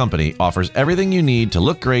coolest company offers everything you need to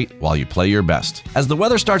look great while you play your best. As the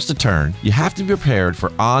weather starts to turn, you have to be prepared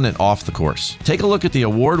for on and off the course. Take a look at the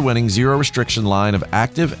award-winning Zero Restriction line of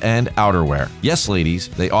active and outerwear. Yes, ladies,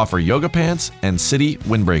 they offer yoga pants and city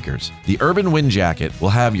windbreakers. The Urban Wind Jacket will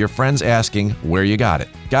have your friends asking where you got it.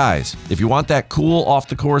 Guys, if you want that cool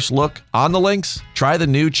off-the-course look on the links, try the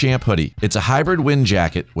new Champ hoodie. It's a hybrid wind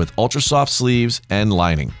jacket with ultra-soft sleeves and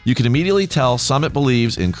lining. You can immediately tell Summit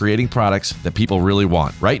believes in creating products that people really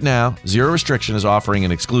want. Right now, Zero Restriction is offering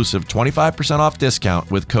an exclusive 25% off discount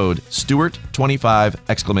with code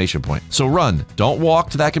Stewart25! So run, don't walk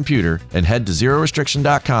to that computer, and head to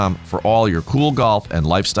ZeroRestriction.com for all your cool golf and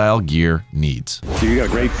lifestyle gear needs. You got a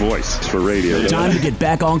great voice for radio. Time to get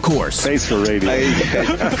back on course. Face for radio.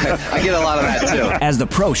 I get a lot of that too. As the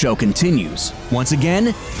Pro Show continues, once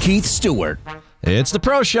again, Keith Stewart. It's the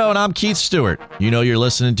Pro Show, and I'm Keith Stewart. You know you're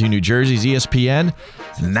listening to New Jersey's ESPN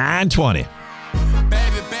 920.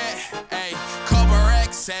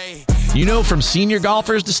 You know, from senior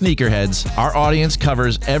golfers to sneakerheads, our audience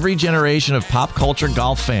covers every generation of pop culture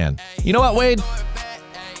golf fan. You know what, Wade?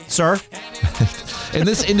 Sir? In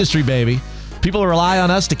this industry, baby, people rely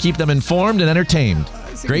on us to keep them informed and entertained.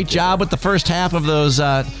 Great job with the first half of those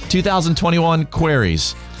 2021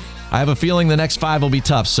 queries. I have a feeling the next 5 will be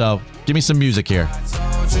tough, so give me some music here.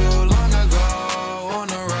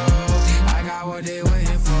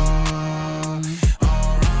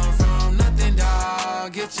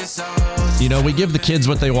 You know, we give the kids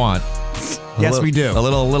what they want. Yes, we do. A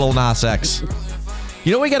little Nas X.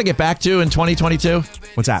 You know what we got to get back to in 2022?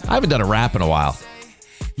 What's that? I haven't done a rap in a while.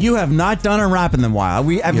 You have not done a rap in a while.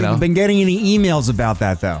 We haven't been getting any emails about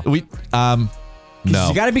that, though. No.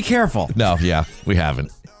 You got to be careful. No, yeah, we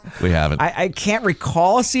haven't. I can't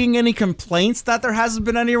recall seeing any complaints that there hasn't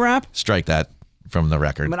been any rap. Strike that from the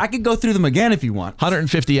record. I mean, I could go through them again if you want.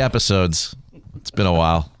 150 episodes. It's been a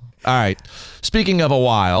while. All right. Speaking of a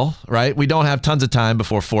while, right? We don't have tons of time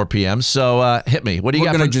before 4 p.m., so hit me. What do you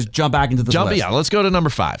got? We're going to just jump back into the list. Yeah, let's go to number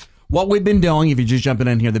 5. What we've been doing, if you're just jumping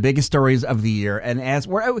in here, the biggest stories of the year, and as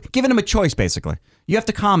we're giving them a choice, basically. You have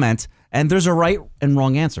to comment, and there's a right and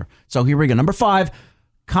wrong answer. So here we go. Number 5,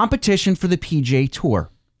 competition for the PGA Tour.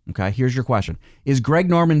 Okay, here's your question. Is Greg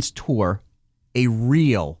Norman's tour a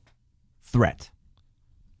real threat?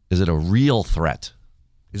 Is it a real threat?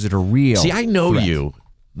 Is it a real See, I know threat? you.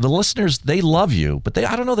 The listeners, they love you, but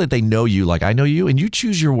I don't know that they know you like I know you, and you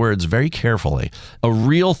choose your words very carefully. A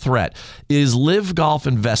real threat. Is Live Golf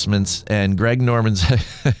Investments and Greg Norman's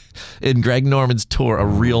tour a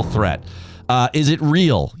real threat? Is it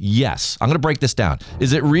real? Yes. I'm going to break this down.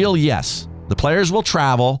 Is it real? Yes. The players will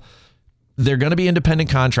travel. They're going to be independent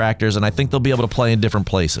contractors, and I think they'll be able to play in different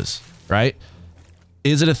places, right?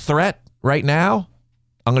 Is it a threat right now?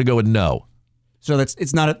 I'm going to go with no. So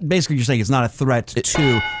it's not basically you're saying it's not a threat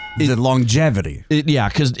to the longevity. Yeah,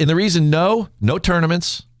 because the reason no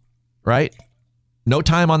tournaments, right? No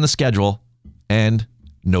time on the schedule, and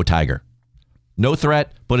no Tiger. No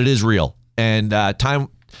threat, but it is real. And time.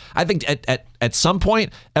 I think at some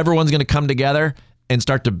point everyone's going to come together and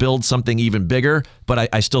start to build something even bigger. But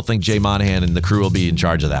I still think Jay Monahan and the crew will be in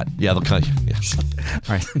charge of that. Yeah, they'll come. Yeah. All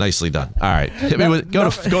right, nicely done. All right, hit me with go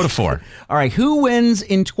to 4. All right, who wins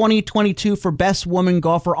in 2022 for best woman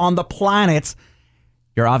golfer on the planet?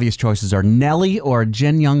 Your obvious choices are Nelly or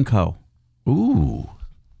Jin Young Ko. Ooh,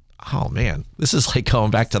 oh man, this is like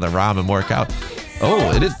going back to the ramen workout.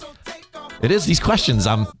 Oh, it is. It is these questions.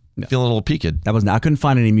 I'm feeling a little peaked. I couldn't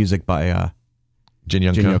find any music by Jin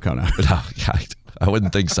Young Ko. No, God. I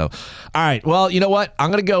wouldn't think so. All right. Well, you know what?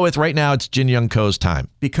 I'm going to go with right now it's Jin Young Ko's time.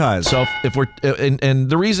 Because? So if we're, and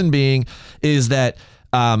the reason being is that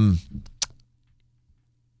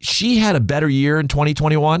she had a better year in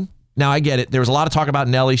 2021. Now, I get it. There was a lot of talk about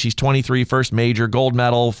Nelly. She's 23, first major, gold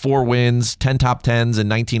medal, 4 wins, 10 top 10s in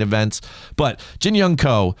 19 events. But Jin Young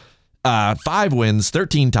Ko, 5 wins,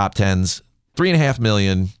 13 top 10s, $3.5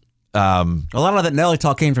 million. A lot of that Nelly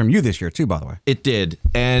talk came from you this year too, by the way. It did.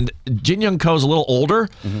 And Jin Young Ko's a little older.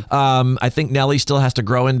 Mm-hmm. I think Nelly still has to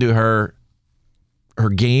grow into her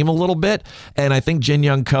game a little bit. And I think Jin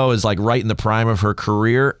Young Ko is like right in the prime of her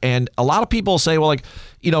career. And a lot of people say, well, like,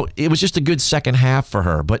 you know, it was just a good second half for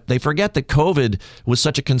her, but they forget that COVID was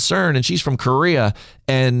such a concern, and she's from Korea,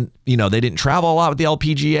 and, you know, they didn't travel a lot with the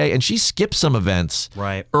LPGA, and she skipped some events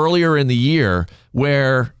earlier in the year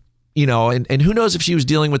where, you know, and who knows if she was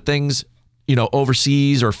dealing with things,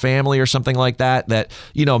 overseas or family or something like that,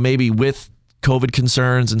 maybe with COVID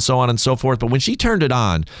concerns and so on and so forth. But when she turned it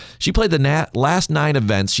on, she played the last 9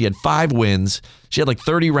 events. She had 5 wins. She had like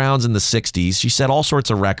 30 rounds in the 60s. She set all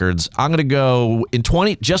sorts of records. I'm going to go in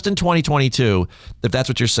 2022. If that's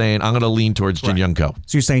what you're saying, I'm going to lean towards Jin Young Ko.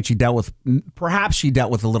 So you're saying perhaps she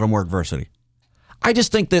dealt with a little more adversity. I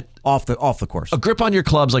just think that off the course, a grip on your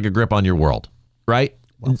club's like a grip on your world, right?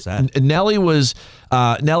 Well said. Nelly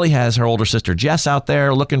has her older sister Jess out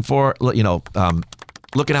there looking out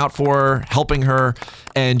for her, helping her,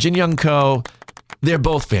 and Jin Young Ko. They're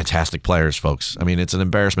both fantastic players, folks. I mean, it's an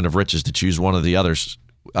embarrassment of riches to choose one of the others.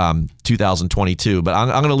 2022, but I'm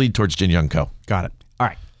going to lead towards Jin Young Ko. Got it. All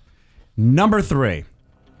right, number 3.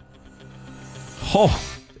 Oh,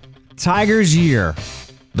 Tiger's year.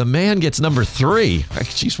 The man gets number 3.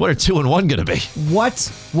 Jeez, what are 2 and 1 going to be? What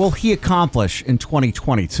will he accomplish in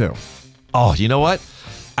 2022? Oh, you know what?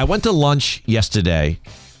 I went to lunch yesterday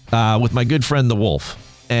with my good friend, The Wolf,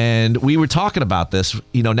 and we were talking about this.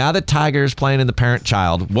 Now that Tiger's playing in the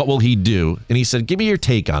parent-child, what will he do? And he said, give me your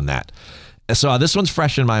take on that. So this one's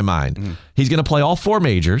fresh in my mind. He's going to play all 4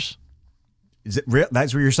 majors. Is it real?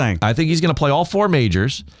 That's what you're saying? I think he's going to play all 4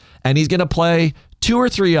 majors, and he's going to play 2 or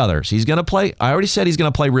 3 others. He's going to play, I already said he's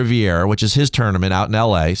going to play Riviera, which is his tournament out in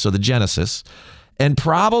LA, so the Genesis, and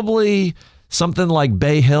probably something like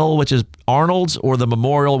Bay Hill, which is Arnold's, or the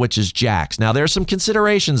Memorial, which is Jack's. Now, there are some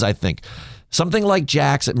considerations, I think. Something like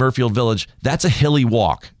Jack's at Murfield Village, that's a hilly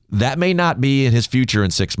walk. That may not be in his future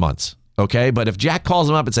in 6 months, okay? But if Jack calls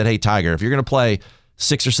him up and said, hey, Tiger, if you're going to play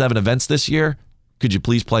 6 or 7 events this year, could you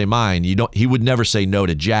please play mine? He would never say no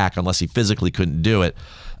to Jack unless he physically couldn't do it.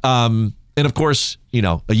 And of course,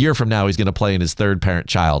 a year from now, he's going to play in his 3rd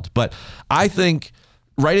parent-child. But I think,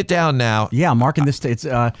 write it down now. Yeah, I'm marking this. It's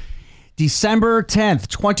December 10th,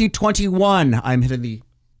 2021. I'm going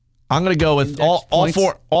to go with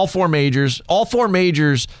all four majors. All 4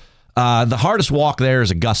 majors. The hardest walk there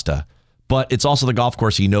is Augusta, but it's also the golf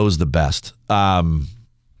course he knows the best.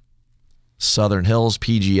 Southern Hills,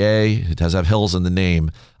 PGA. It does have hills in the name.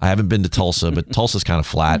 I haven't been to Tulsa, but Tulsa's kind of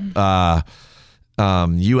flat.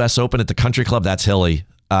 U.S. Open at the Country Club, that's hilly.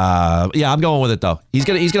 I'm going with it though. He's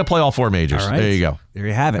gonna play all 4 majors. All right. There you go. There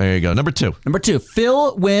you have it. There you go. Number 2.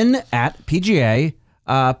 Phil Wynn at PGA.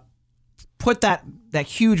 Put that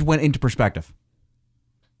huge win into perspective.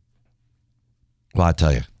 Well, I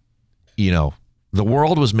tell you, the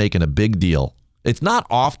world was making a big deal. It's not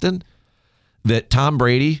often that Tom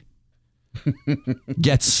Brady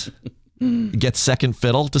gets second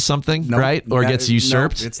fiddle to something, right? Or gets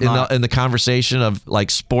usurped in the conversation of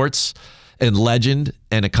like sports and legend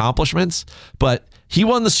and accomplishments. But he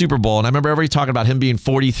won the Super Bowl, and I remember everybody talking about him being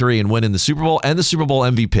 43 and winning the Super Bowl and the Super Bowl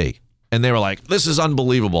MVP. And they were like, this is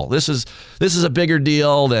unbelievable. This is a bigger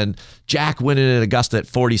deal than Jack winning at Augusta at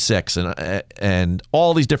 46 and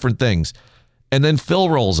all these different things. And then Phil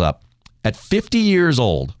rolls up at 50 years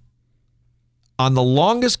old on the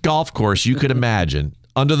longest golf course you could imagine,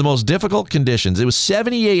 under the most difficult conditions. It was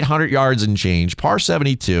 7,800 yards and change, par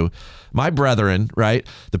 72. My brethren, right,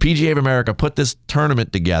 the PGA of America put this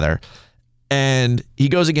tournament together, and he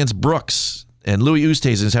goes against Brooks, and Louis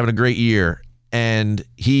Oosthuizen is having a great year, and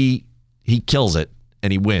he kills it,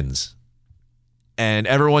 and he wins. And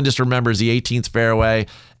everyone just remembers the 18th fairway,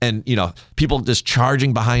 and people just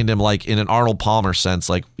charging behind him like in an Arnold Palmer sense,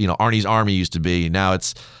 like Arnie's Army used to be. Now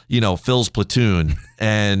it's Phil's platoon,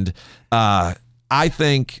 and I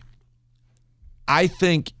think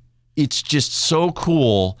it's just so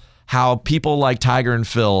cool how people like Tiger and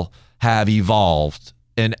Phil have evolved,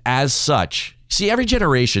 and as such, see, every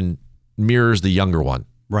generation mirrors the younger one,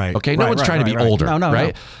 right? Okay, no one's trying to be older,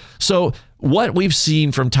 right? So what we've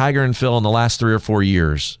seen from Tiger and Phil in the last 3 or 4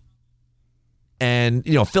 years, and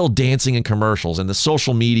Phil dancing in commercials and the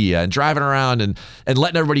social media and driving around and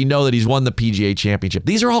letting everybody know that he's won the PGA Championship.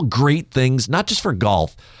 These are all great things, not just for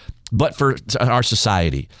golf, but for our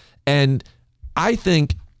society. And I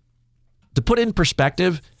think, to put it in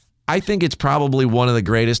perspective, I think it's probably one of the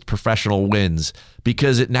greatest professional wins,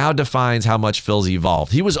 because it now defines how much Phil's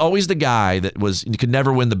evolved. He was always the guy that you could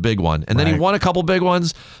never win the big one. And then he won a couple big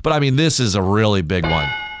ones, but I mean, this is a really big one.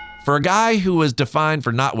 For a guy who was defined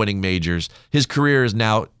for not winning majors, his career is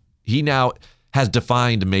he now has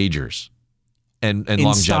defined majors and in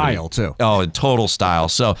longevity. Style too. Oh, in total style.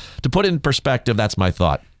 So to put it in perspective, that's my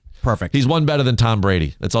thought. Perfect. He's one better than Tom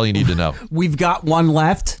Brady. That's all you need to know. We've got one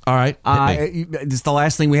left. All right. This is the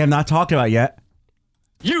last thing we have not talked about yet.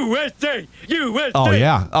 USA! Oh,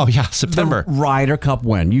 yeah. September. The Ryder Cup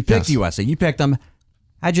win. You picked USA. You picked them.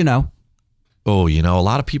 How'd you know? Oh, a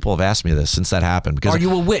lot of people have asked me this since that happened. Because Are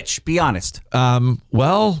you a witch? Be honest.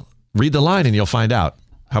 Well, Read the line and you'll find out.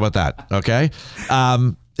 How about that? Okay.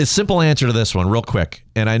 A simple answer to this one real quick.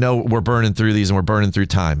 And I know we're burning through these and we're burning through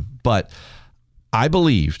time, but I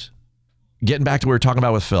believed, getting back to what we were talking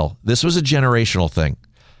about with Phil, this was a generational thing.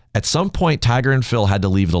 At some point, Tiger and Phil had to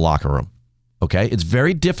leave the locker room. Okay. It's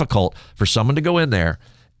very difficult for someone to go in there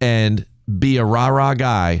and be a rah-rah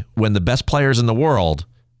guy when the best players in the world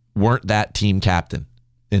weren't that team captain.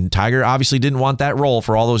 And Tiger obviously didn't want that role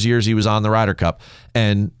for all those years he was on the Ryder Cup,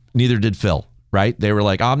 and neither did Phil, right? They were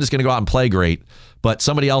like, oh, I'm just going to go out and play great, but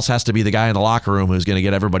somebody else has to be the guy in the locker room who's going to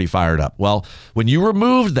get everybody fired up. Well, when you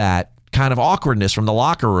removed that kind of awkwardness from the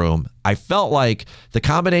locker room, I felt like the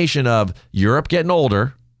combination of Europe getting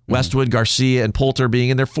older, Westwood, Garcia, and Poulter being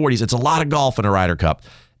in their 40s, it's a lot of golf in a Ryder Cup,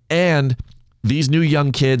 and these new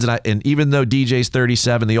young kids, and even though DJ's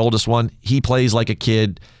 37, the oldest one, he plays like a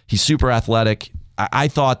kid. He's super athletic. I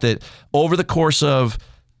thought that over the course of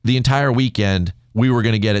the entire weekend, we were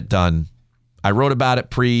going to get it done. I wrote about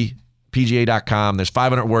it pre-PGA.com. There's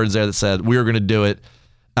 500 words there that said we were going to do it.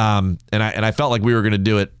 And I felt like we were going to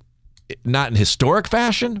do it not in historic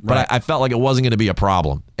fashion, but right. I felt like it wasn't going to be a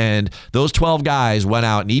problem. And those 12 guys went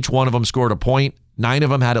out and each one of them scored a point. 9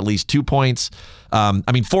 of them had at least 2 points.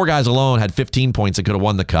 4 guys alone had 15 points that could have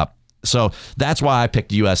won the Cup. So that's why I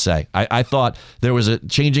picked USA. I thought there was a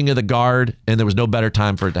changing of the guard, and there was no better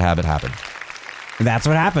time for it to have it happen. And that's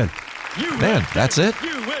what happened. Man, that's it.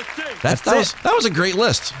 That was a great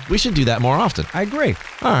list. We should do that more often. I agree.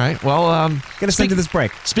 All right. Well, get us into this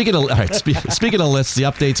break. Speaking of lists, the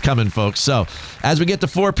update's coming, folks. So as we get to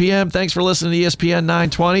 4 p.m., thanks for listening to ESPN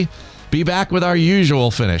 920. Be back with our usual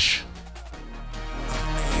finish.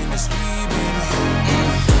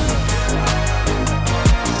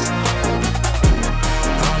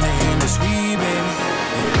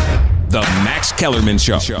 The Max Kellerman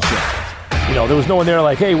Show. You know, there was no one there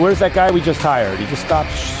like, hey, where's that guy we just hired? He just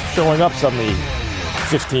stopped showing up suddenly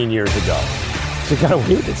 15 years ago. So kind of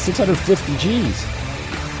weird. It's 650 G's.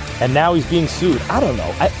 And now he's being sued. I don't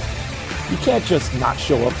know. You can't just not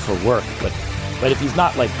show up for work, but if he's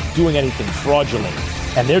not like doing anything fraudulent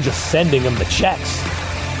and they're just sending him the checks,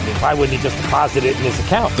 I mean, why wouldn't he just deposit it in his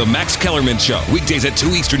account? The Max Kellerman Show, weekdays at 2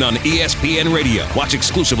 Eastern on ESPN Radio. Watch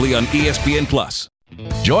exclusively on ESPN+.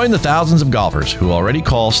 Join the thousands of golfers who already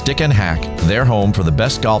call Stick and Hack their home for the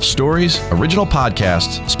best golf stories, original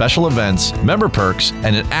podcasts, special events, member perks,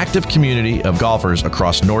 and an active community of golfers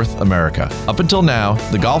across North America. Up until now,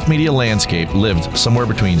 the golf media landscape lived somewhere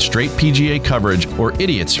between straight PGA coverage or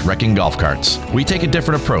idiots wrecking golf carts. We take a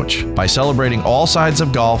different approach by celebrating all sides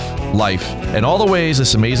of golf, life, and all the ways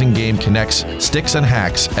this amazing game connects sticks and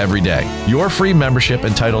hacks every day. Your free membership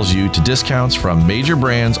entitles you to discounts from major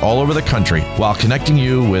brands all over the country while connecting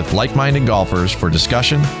you with like-minded golfers for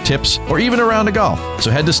discussion, tips, or even a round of golf.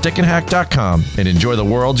 So head to stickandhack.com and enjoy the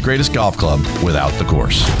world's greatest golf club without the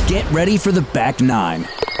course. Get ready for the back nine.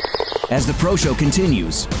 As the Pro Show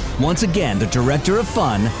continues, once again, the director of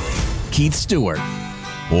fun, Keith Stewart.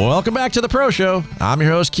 Welcome back to the Pro Show. I'm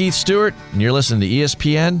your host, Keith Stewart, and you're listening to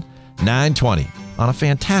ESPN 920 on a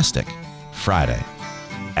fantastic Friday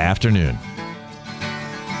afternoon.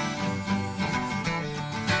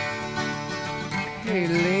 Hey,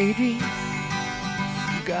 lady,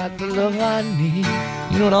 you got the love I need.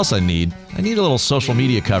 You know what else I need? I need a little social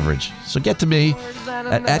media coverage. So get to me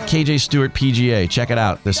at KJ Stewart PGA. Check it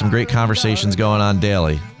out. There's some great conversations going on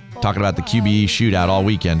daily. Talking about the QBE shootout all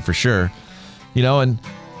weekend for sure. You know, and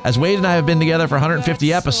as Wade and I have been together for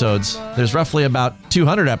 150 episodes, there's roughly about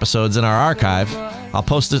 200 episodes in our archive. I'll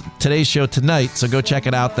post today's show tonight, so go check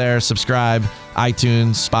it out there. Subscribe,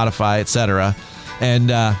 iTunes, Spotify, etc.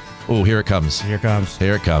 And, oh, here it comes. Here it comes.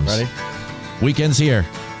 Here it comes. Ready? Weekend's here.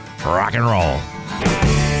 Rock and roll.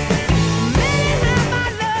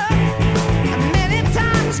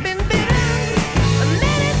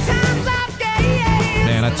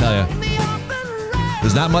 Man, I tell you,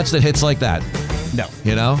 there's not much that hits like that. No.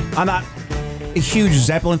 You know? I'm not a huge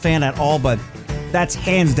Zeppelin fan at all, but that's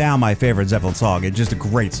hands down my favorite Zeppelin song. It's just a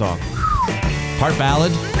great song. Part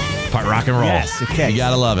ballad, part rock and roll. Yes, okay. You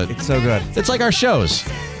gotta love it. It's so good. It's like our shows.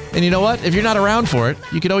 And you know what? If you're not around for it,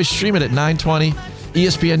 you can always stream it at 920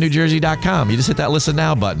 ESPNNewJersey.com. You just hit that Listen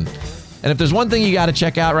Now button. And if there's one thing you got to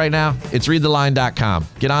check out right now, it's readtheline.com.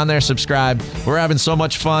 Get on there, subscribe. We're having so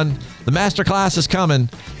much fun. The masterclass is coming.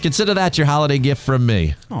 Consider that your holiday gift from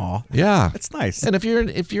me. Aw. Yeah. That's nice. And if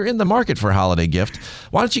you're in the market for a holiday gift,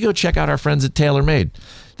 why don't you go check out our friends at TaylorMade?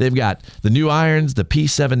 They've got the new irons, the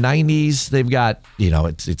P790s. They've got,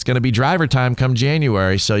 it's going to be driver time come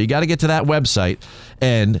January. So you got to get to that website.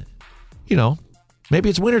 And, maybe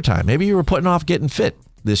it's wintertime. Maybe you were putting off getting fit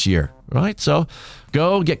this year, right? So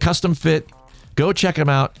go get custom fit. Go check them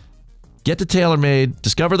out. Get to TaylorMade,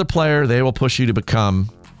 discover the player they will push you to become.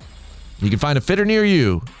 You can find a fitter near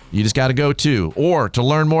you. You just got to go to. Or to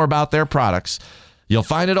learn more about their products, you'll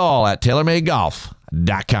find it all at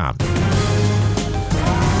TaylorMadeGolf.com.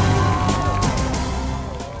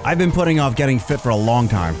 I've been putting off getting fit for a long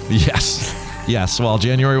time. Yes. Yes. Well,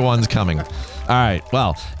 January 1's coming. All right.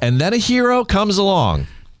 Well, and then a hero comes along.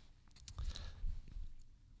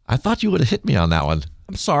 I thought you would have hit me on that one.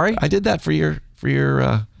 I'm sorry. I did that for your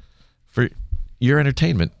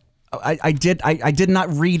entertainment. I did not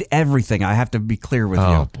read everything. I have to be clear with you.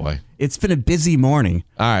 Oh, boy. It's been a busy morning.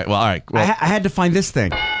 All right. Well, I had to find this thing.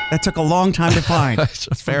 That took a long time to find.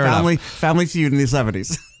 Fair enough. Family Feud in the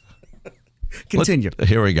 70s. Continue.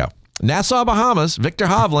 Here we go. Nassau, Bahamas, Victor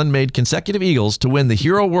Hovland made consecutive eagles to win the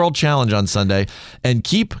Hero World Challenge on Sunday and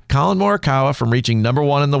keep Colin Morikawa from reaching number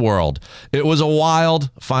 1 in the world. It was a wild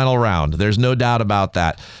final round. There's no doubt about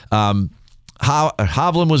that.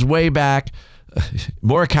 Hovland was way back.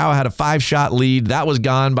 Morikawa had a 5-shot lead. That was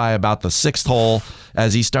gone by about the 6th hole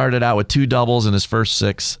as he started out with 2 doubles in his first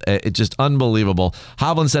 6. It's just unbelievable.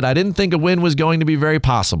 Hovland said, I didn't think a win was going to be very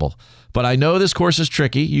possible, but I know this course is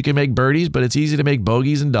tricky. You can make birdies, but it's easy to make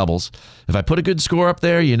bogeys and doubles. If I put a good score up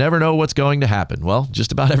there, you never know what's going to happen. Well,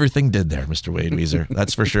 just about everything did there, Mr. Wade Weezer.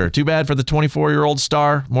 That's for sure. Too bad for the 24-year-old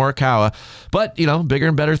star, Morikawa. But, bigger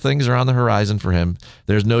and better things are on the horizon for him.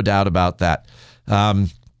 There's no doubt about that.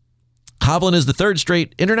 Hovland is the 3rd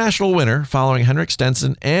straight international winner following Henrik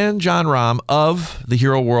Stenson and Jon Rahm of the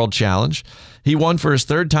Hero World Challenge. He won for his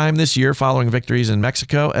 3rd time this year following victories in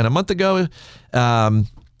Mexico. And a month ago in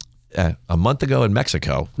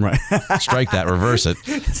Mexico, right? Strike that, reverse it.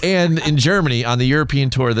 And in Germany on the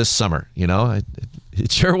European Tour this summer.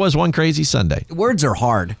 It sure was one crazy Sunday. Words are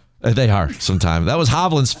hard. They are sometimes. That was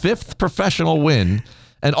Hovland's 5th professional win.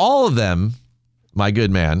 And all of them, my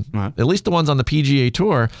good man, at least the ones on the PGA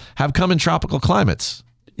Tour, have come in tropical climates.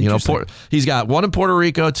 He's got 1 in Puerto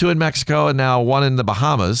Rico, 2 in Mexico, and now 1 in the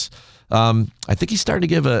Bahamas. I think he's starting to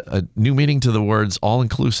give a new meaning to the words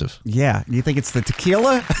all-inclusive. Yeah. Do you think it's the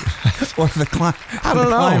tequila or the climate? I don't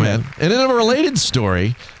know, man. And in a related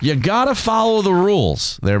story, you got to follow the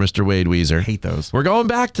rules there, Mr. Wade Weezer. I hate those. We're going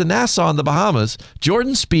back to Nassau in the Bahamas.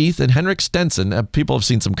 Jordan Spieth and Henrik Stenson, people have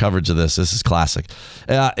seen some coverage of this. This is classic.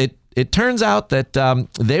 It turns out that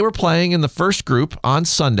they were playing in the first group on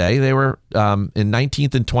Sunday. They were in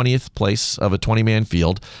 19th and 20th place of a 20-man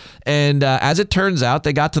field. And as it turns out,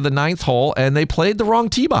 they got to the 9th hole and they played the wrong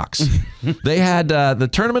tee box. They had the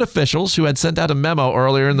tournament officials who had sent out a memo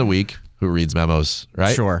earlier in the week. Who reads memos,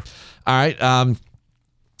 right? Sure. All right.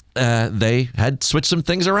 They had switched some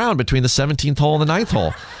things around between the 17th hole and the 9th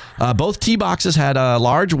hole. Both tee boxes had a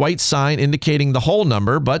large white sign indicating the hole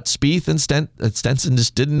number, but Spieth and Stenson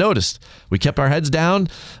just didn't notice. We kept our heads down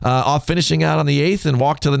off finishing out on the 8th and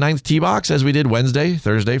walked to the 9th tee box as we did Wednesday,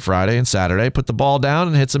 Thursday, Friday, and Saturday. Put the ball down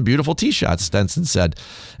and hit some beautiful tee shots, Stenson said.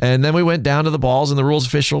 And then we went down to the balls and the rules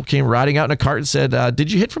official came riding out in a cart and said,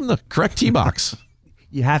 did you hit from the correct tee box?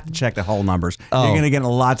 You have to check the hole numbers. You're going to get in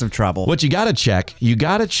lots of trouble. What you got to check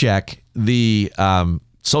the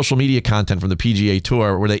social media content from the PGA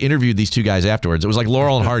Tour where they interviewed these two guys afterwards. It was like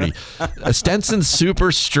Laurel and Hardy. Stenson's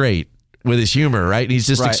super straight with his humor, right? And he's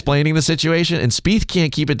just explaining the situation, and Spieth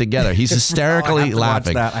can't keep it together. He's hysterically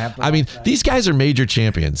laughing. These guys are major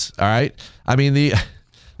champions, all right? I mean,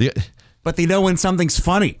 but they know when something's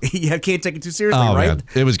funny. You can't take it too seriously, right? Man.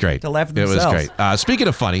 It was great. To laugh at themselves. It was great. Speaking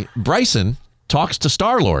of funny, Bryson talks to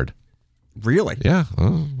Star-Lord. Really? Yeah.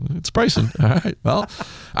 It's Bryson. All right. Well,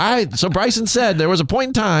 all right. So Bryson said there was a point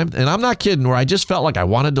in time, and I'm not kidding, where I just felt like I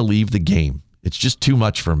wanted to leave the game. It's just too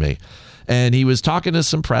much for me. And he was talking to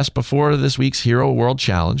some press before this week's Hero World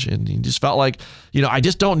Challenge, and he just felt like, I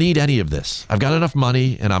just don't need any of this. I've got enough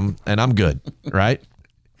money, and I'm good, right?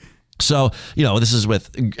 So, this is with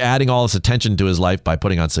adding all this attention to his life by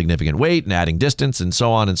putting on significant weight and adding distance and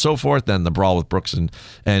so on and so forth. Then the brawl with Brooks and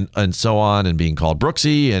so on, and being called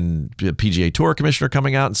Brooksy, and the PGA Tour commissioner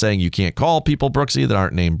coming out and saying you can't call people Brooksy that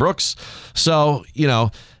aren't named Brooks. So,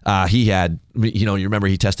 he had, you remember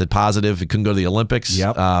he tested positive. He couldn't go to the Olympics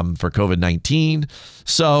for COVID-19.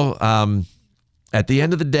 So at the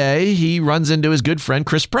end of the day, he runs into his good friend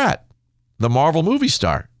Chris Pratt, the Marvel movie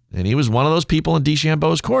star. And he was one of those people in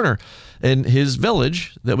DeChambeau's corner in his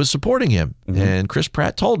village that was supporting him. Mm-hmm. And Chris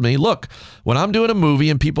Pratt told me, look, when I'm doing a movie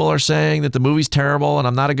and people are saying that the movie's terrible and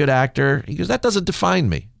I'm not a good actor, he goes, that doesn't define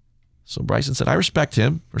me. So Bryson said, I respect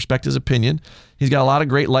him, respect his opinion. He's got a lot of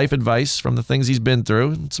great life advice from the things he's been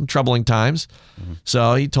through, and some troubling times. Mm-hmm.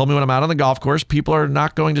 So he told me when I'm out on the golf course, people are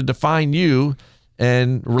not going to define you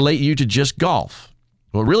and relate you to just golf.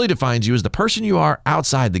 What really defines you is the person you are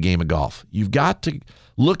outside the game of golf. You've got to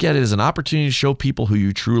look at it as an opportunity to show people who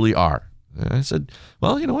you truly are. And I said,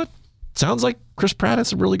 well, you know what? Sounds like Chris Pratt had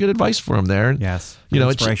some really good advice for him there. Yes.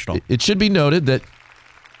 Inspirational. It should be noted that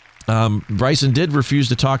Bryson did refuse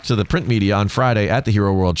to talk to the print media on Friday at the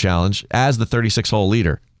Hero World Challenge as the 36-hole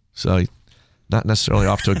leader. So not necessarily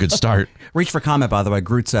off to a good start. Reach for comment, by the way.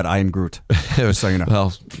 Groot said, I am Groot. So you know.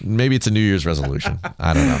 Well, maybe it's a New Year's resolution.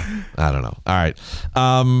 I don't know. All right.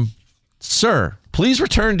 Sir, please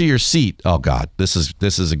return to your seat. Oh, God. This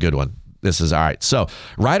is a good one. This is all right. So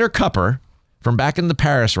Ryder Cupper from back in the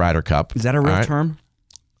Paris Ryder Cup. Is that a real term?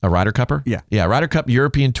 A Ryder Cupper? Yeah. Yeah, Ryder Cup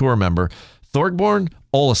European Tour member, Thorbjørn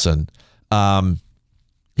Olesen.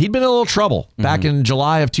 He'd been in a little trouble back in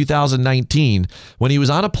July of 2019 when he was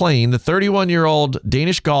on a plane. The 31-year-old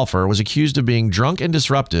Danish golfer was accused of being drunk and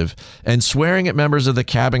disruptive and swearing at members of the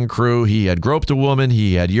cabin crew. He had groped a woman.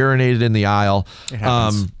 He had urinated in the aisle. It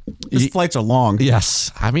happens. His flights are long.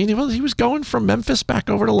 Yes. I mean, he was going from Memphis back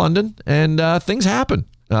over to London, and things happen.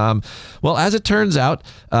 Well, as it turns out,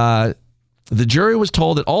 the jury was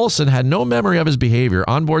told that Olesen had no memory of his behavior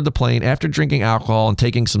on board the plane after drinking alcohol and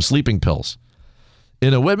taking some sleeping pills.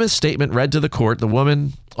 In a witness statement read to the court, the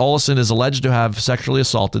woman Olesen is alleged to have sexually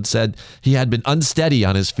assaulted said he had been unsteady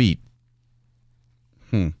on his feet.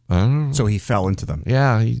 So he fell into them.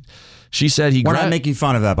 Yeah. She said We're not making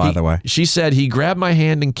fun of that, by the way. She said he grabbed my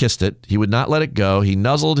hand and kissed it. He would not let it go. He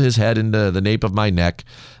nuzzled his head into the nape of my neck.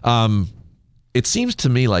 It seems to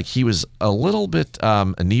me like he was a little bit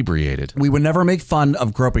inebriated. We would never make fun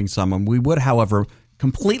of groping someone. We would, however,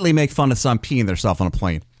 completely make fun of someone peeing themselves on a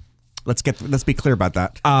plane. Let's be clear about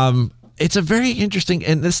that. It's a very interesting,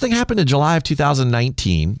 and this thing happened in July of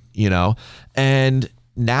 2019, and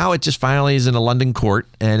now it just finally is in a London court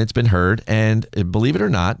and it's been heard. And believe it or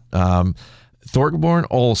not, Thorbjørn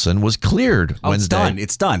Olesen was cleared Wednesday.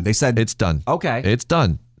 It's done. They said it's done. Okay. It's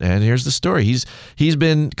done. And here's the story. He's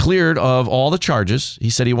been cleared of all the charges. He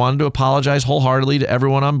said he wanted to apologize wholeheartedly to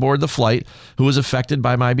everyone on board the flight who was affected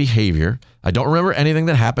by my behavior. I don't remember anything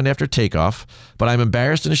that happened after takeoff, but I'm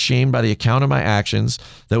embarrassed and ashamed by the account of my actions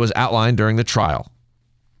that was outlined during the trial.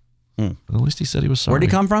 At least he said he was sorry. Where'd he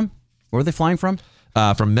come from? Where were they flying from?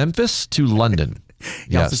 From Memphis to London.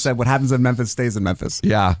 He also said what happens in Memphis stays in Memphis.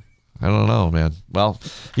 Yeah. I don't know, man. Well,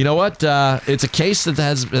 you know what? It's a case that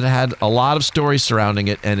has had a lot of stories surrounding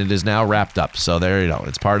it, and it is now wrapped up. So there you go.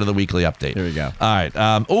 It's part of the weekly update. There you go. All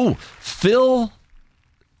right. Phil,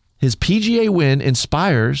 his PGA win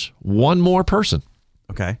inspires one more person.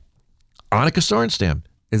 Okay. Annika Sorenstam.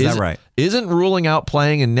 Is that right? Isn't ruling out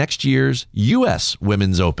playing in next year's U.S.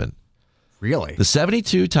 Women's Open. Really? The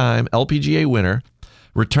 72-time LPGA winner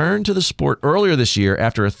returned to the sport earlier this year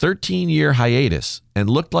after a 13-year hiatus and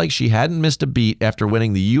looked like she hadn't missed a beat after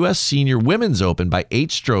winning the U.S. Senior Women's Open by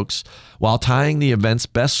 8 strokes while tying the event's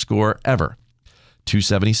best score ever,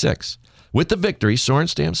 276. With the victory,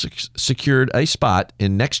 Sorenstam secured a spot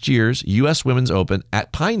in next year's U.S. Women's Open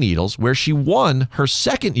at Pine Needles, where she won her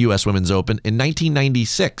second U.S. Women's Open in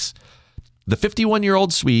 1996. The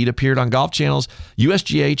 51-year-old Swede appeared on Golf Channel's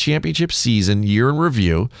USGA Championship Season Year in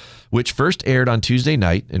Review, which first aired on Tuesday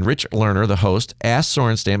night, and Rich Lerner, the host, asked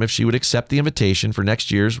Sorenstam if she would accept the invitation for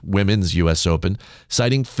next year's Women's U.S. Open,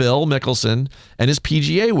 citing Phil Mickelson and his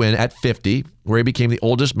PGA win at 50, where he became the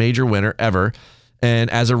oldest major winner ever, and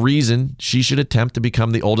as a reason she should attempt to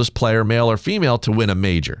become the oldest player, male or female, to win a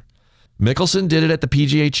major. Mickelson did it at the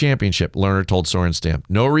PGA Championship, Lerner told Sorenstam.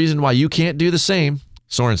 No reason why you can't do the same.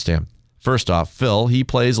 Sorenstam. First off, Phil, he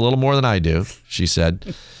plays a little more than I do, she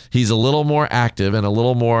said. He's a little more active and a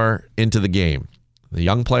little more into the game. The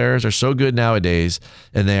young players are so good nowadays,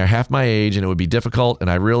 and they are half my age, and it would be difficult,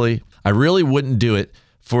 and I really wouldn't do it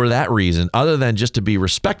for that reason, other than just to be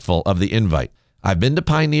respectful of the invite. I've been to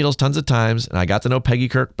Pine Needles tons of times, and I got to know Peggy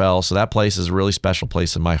Kirk Bell, so that place is a really special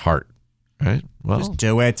place in my heart. Right? Well, just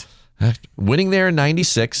do it. Winning there in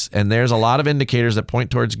 96, and there's a lot of indicators that point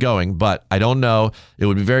towards going, but I don't know. It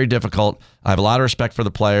would be very difficult. I have a lot of respect for the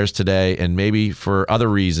players today, and maybe for other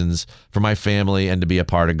reasons, for my family and to be a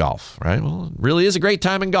part of golf, right? Well, it really is a great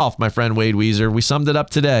time in golf, my friend Wade Weezer. We summed it up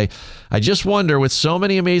today. I just wonder, with so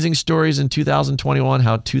many amazing stories in 2021,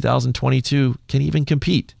 how 2022 can even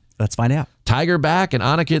compete. Let's find out. Tiger back and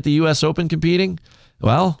Annika at the U.S. Open competing?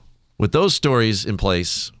 Well, with those stories in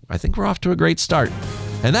place, I think we're off to a great start.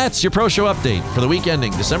 And that's your Pro Show update for the week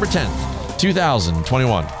ending December 10th,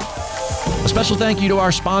 2021. A special thank you to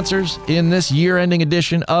our sponsors in this year-ending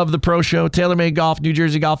edition of The Pro Show: TaylorMade Golf, New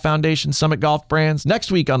Jersey Golf Foundation, Summit Golf Brands.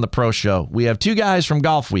 Next week on The Pro Show, we have two guys from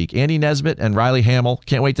Golf Week, Andy Nesbitt and Riley Hamill.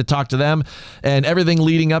 Can't wait to talk to them and everything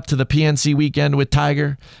leading up to the PNC weekend with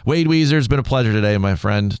Tiger. Wade Weezer, it's been a pleasure today, my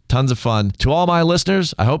friend. Tons of fun. To all my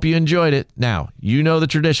listeners, I hope you enjoyed it. Now, you know the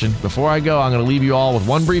tradition. Before I go, I'm going to leave you all with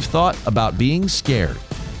one brief thought about being scared.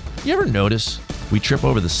 You ever notice we trip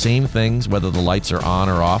over the same things whether the lights are on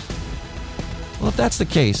or off? Well, if that's the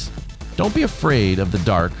case, don't be afraid of the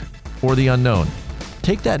dark or the unknown.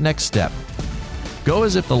 Take that next step. Go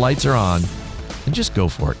as if the lights are on and just go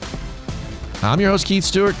for it. I'm your host, Keith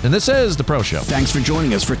Stewart, and this is The Pro Show. Thanks for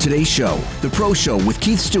joining us for today's show. The Pro Show with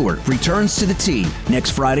Keith Stewart returns to the tee next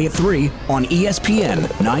Friday at 3 on ESPN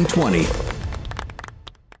 920.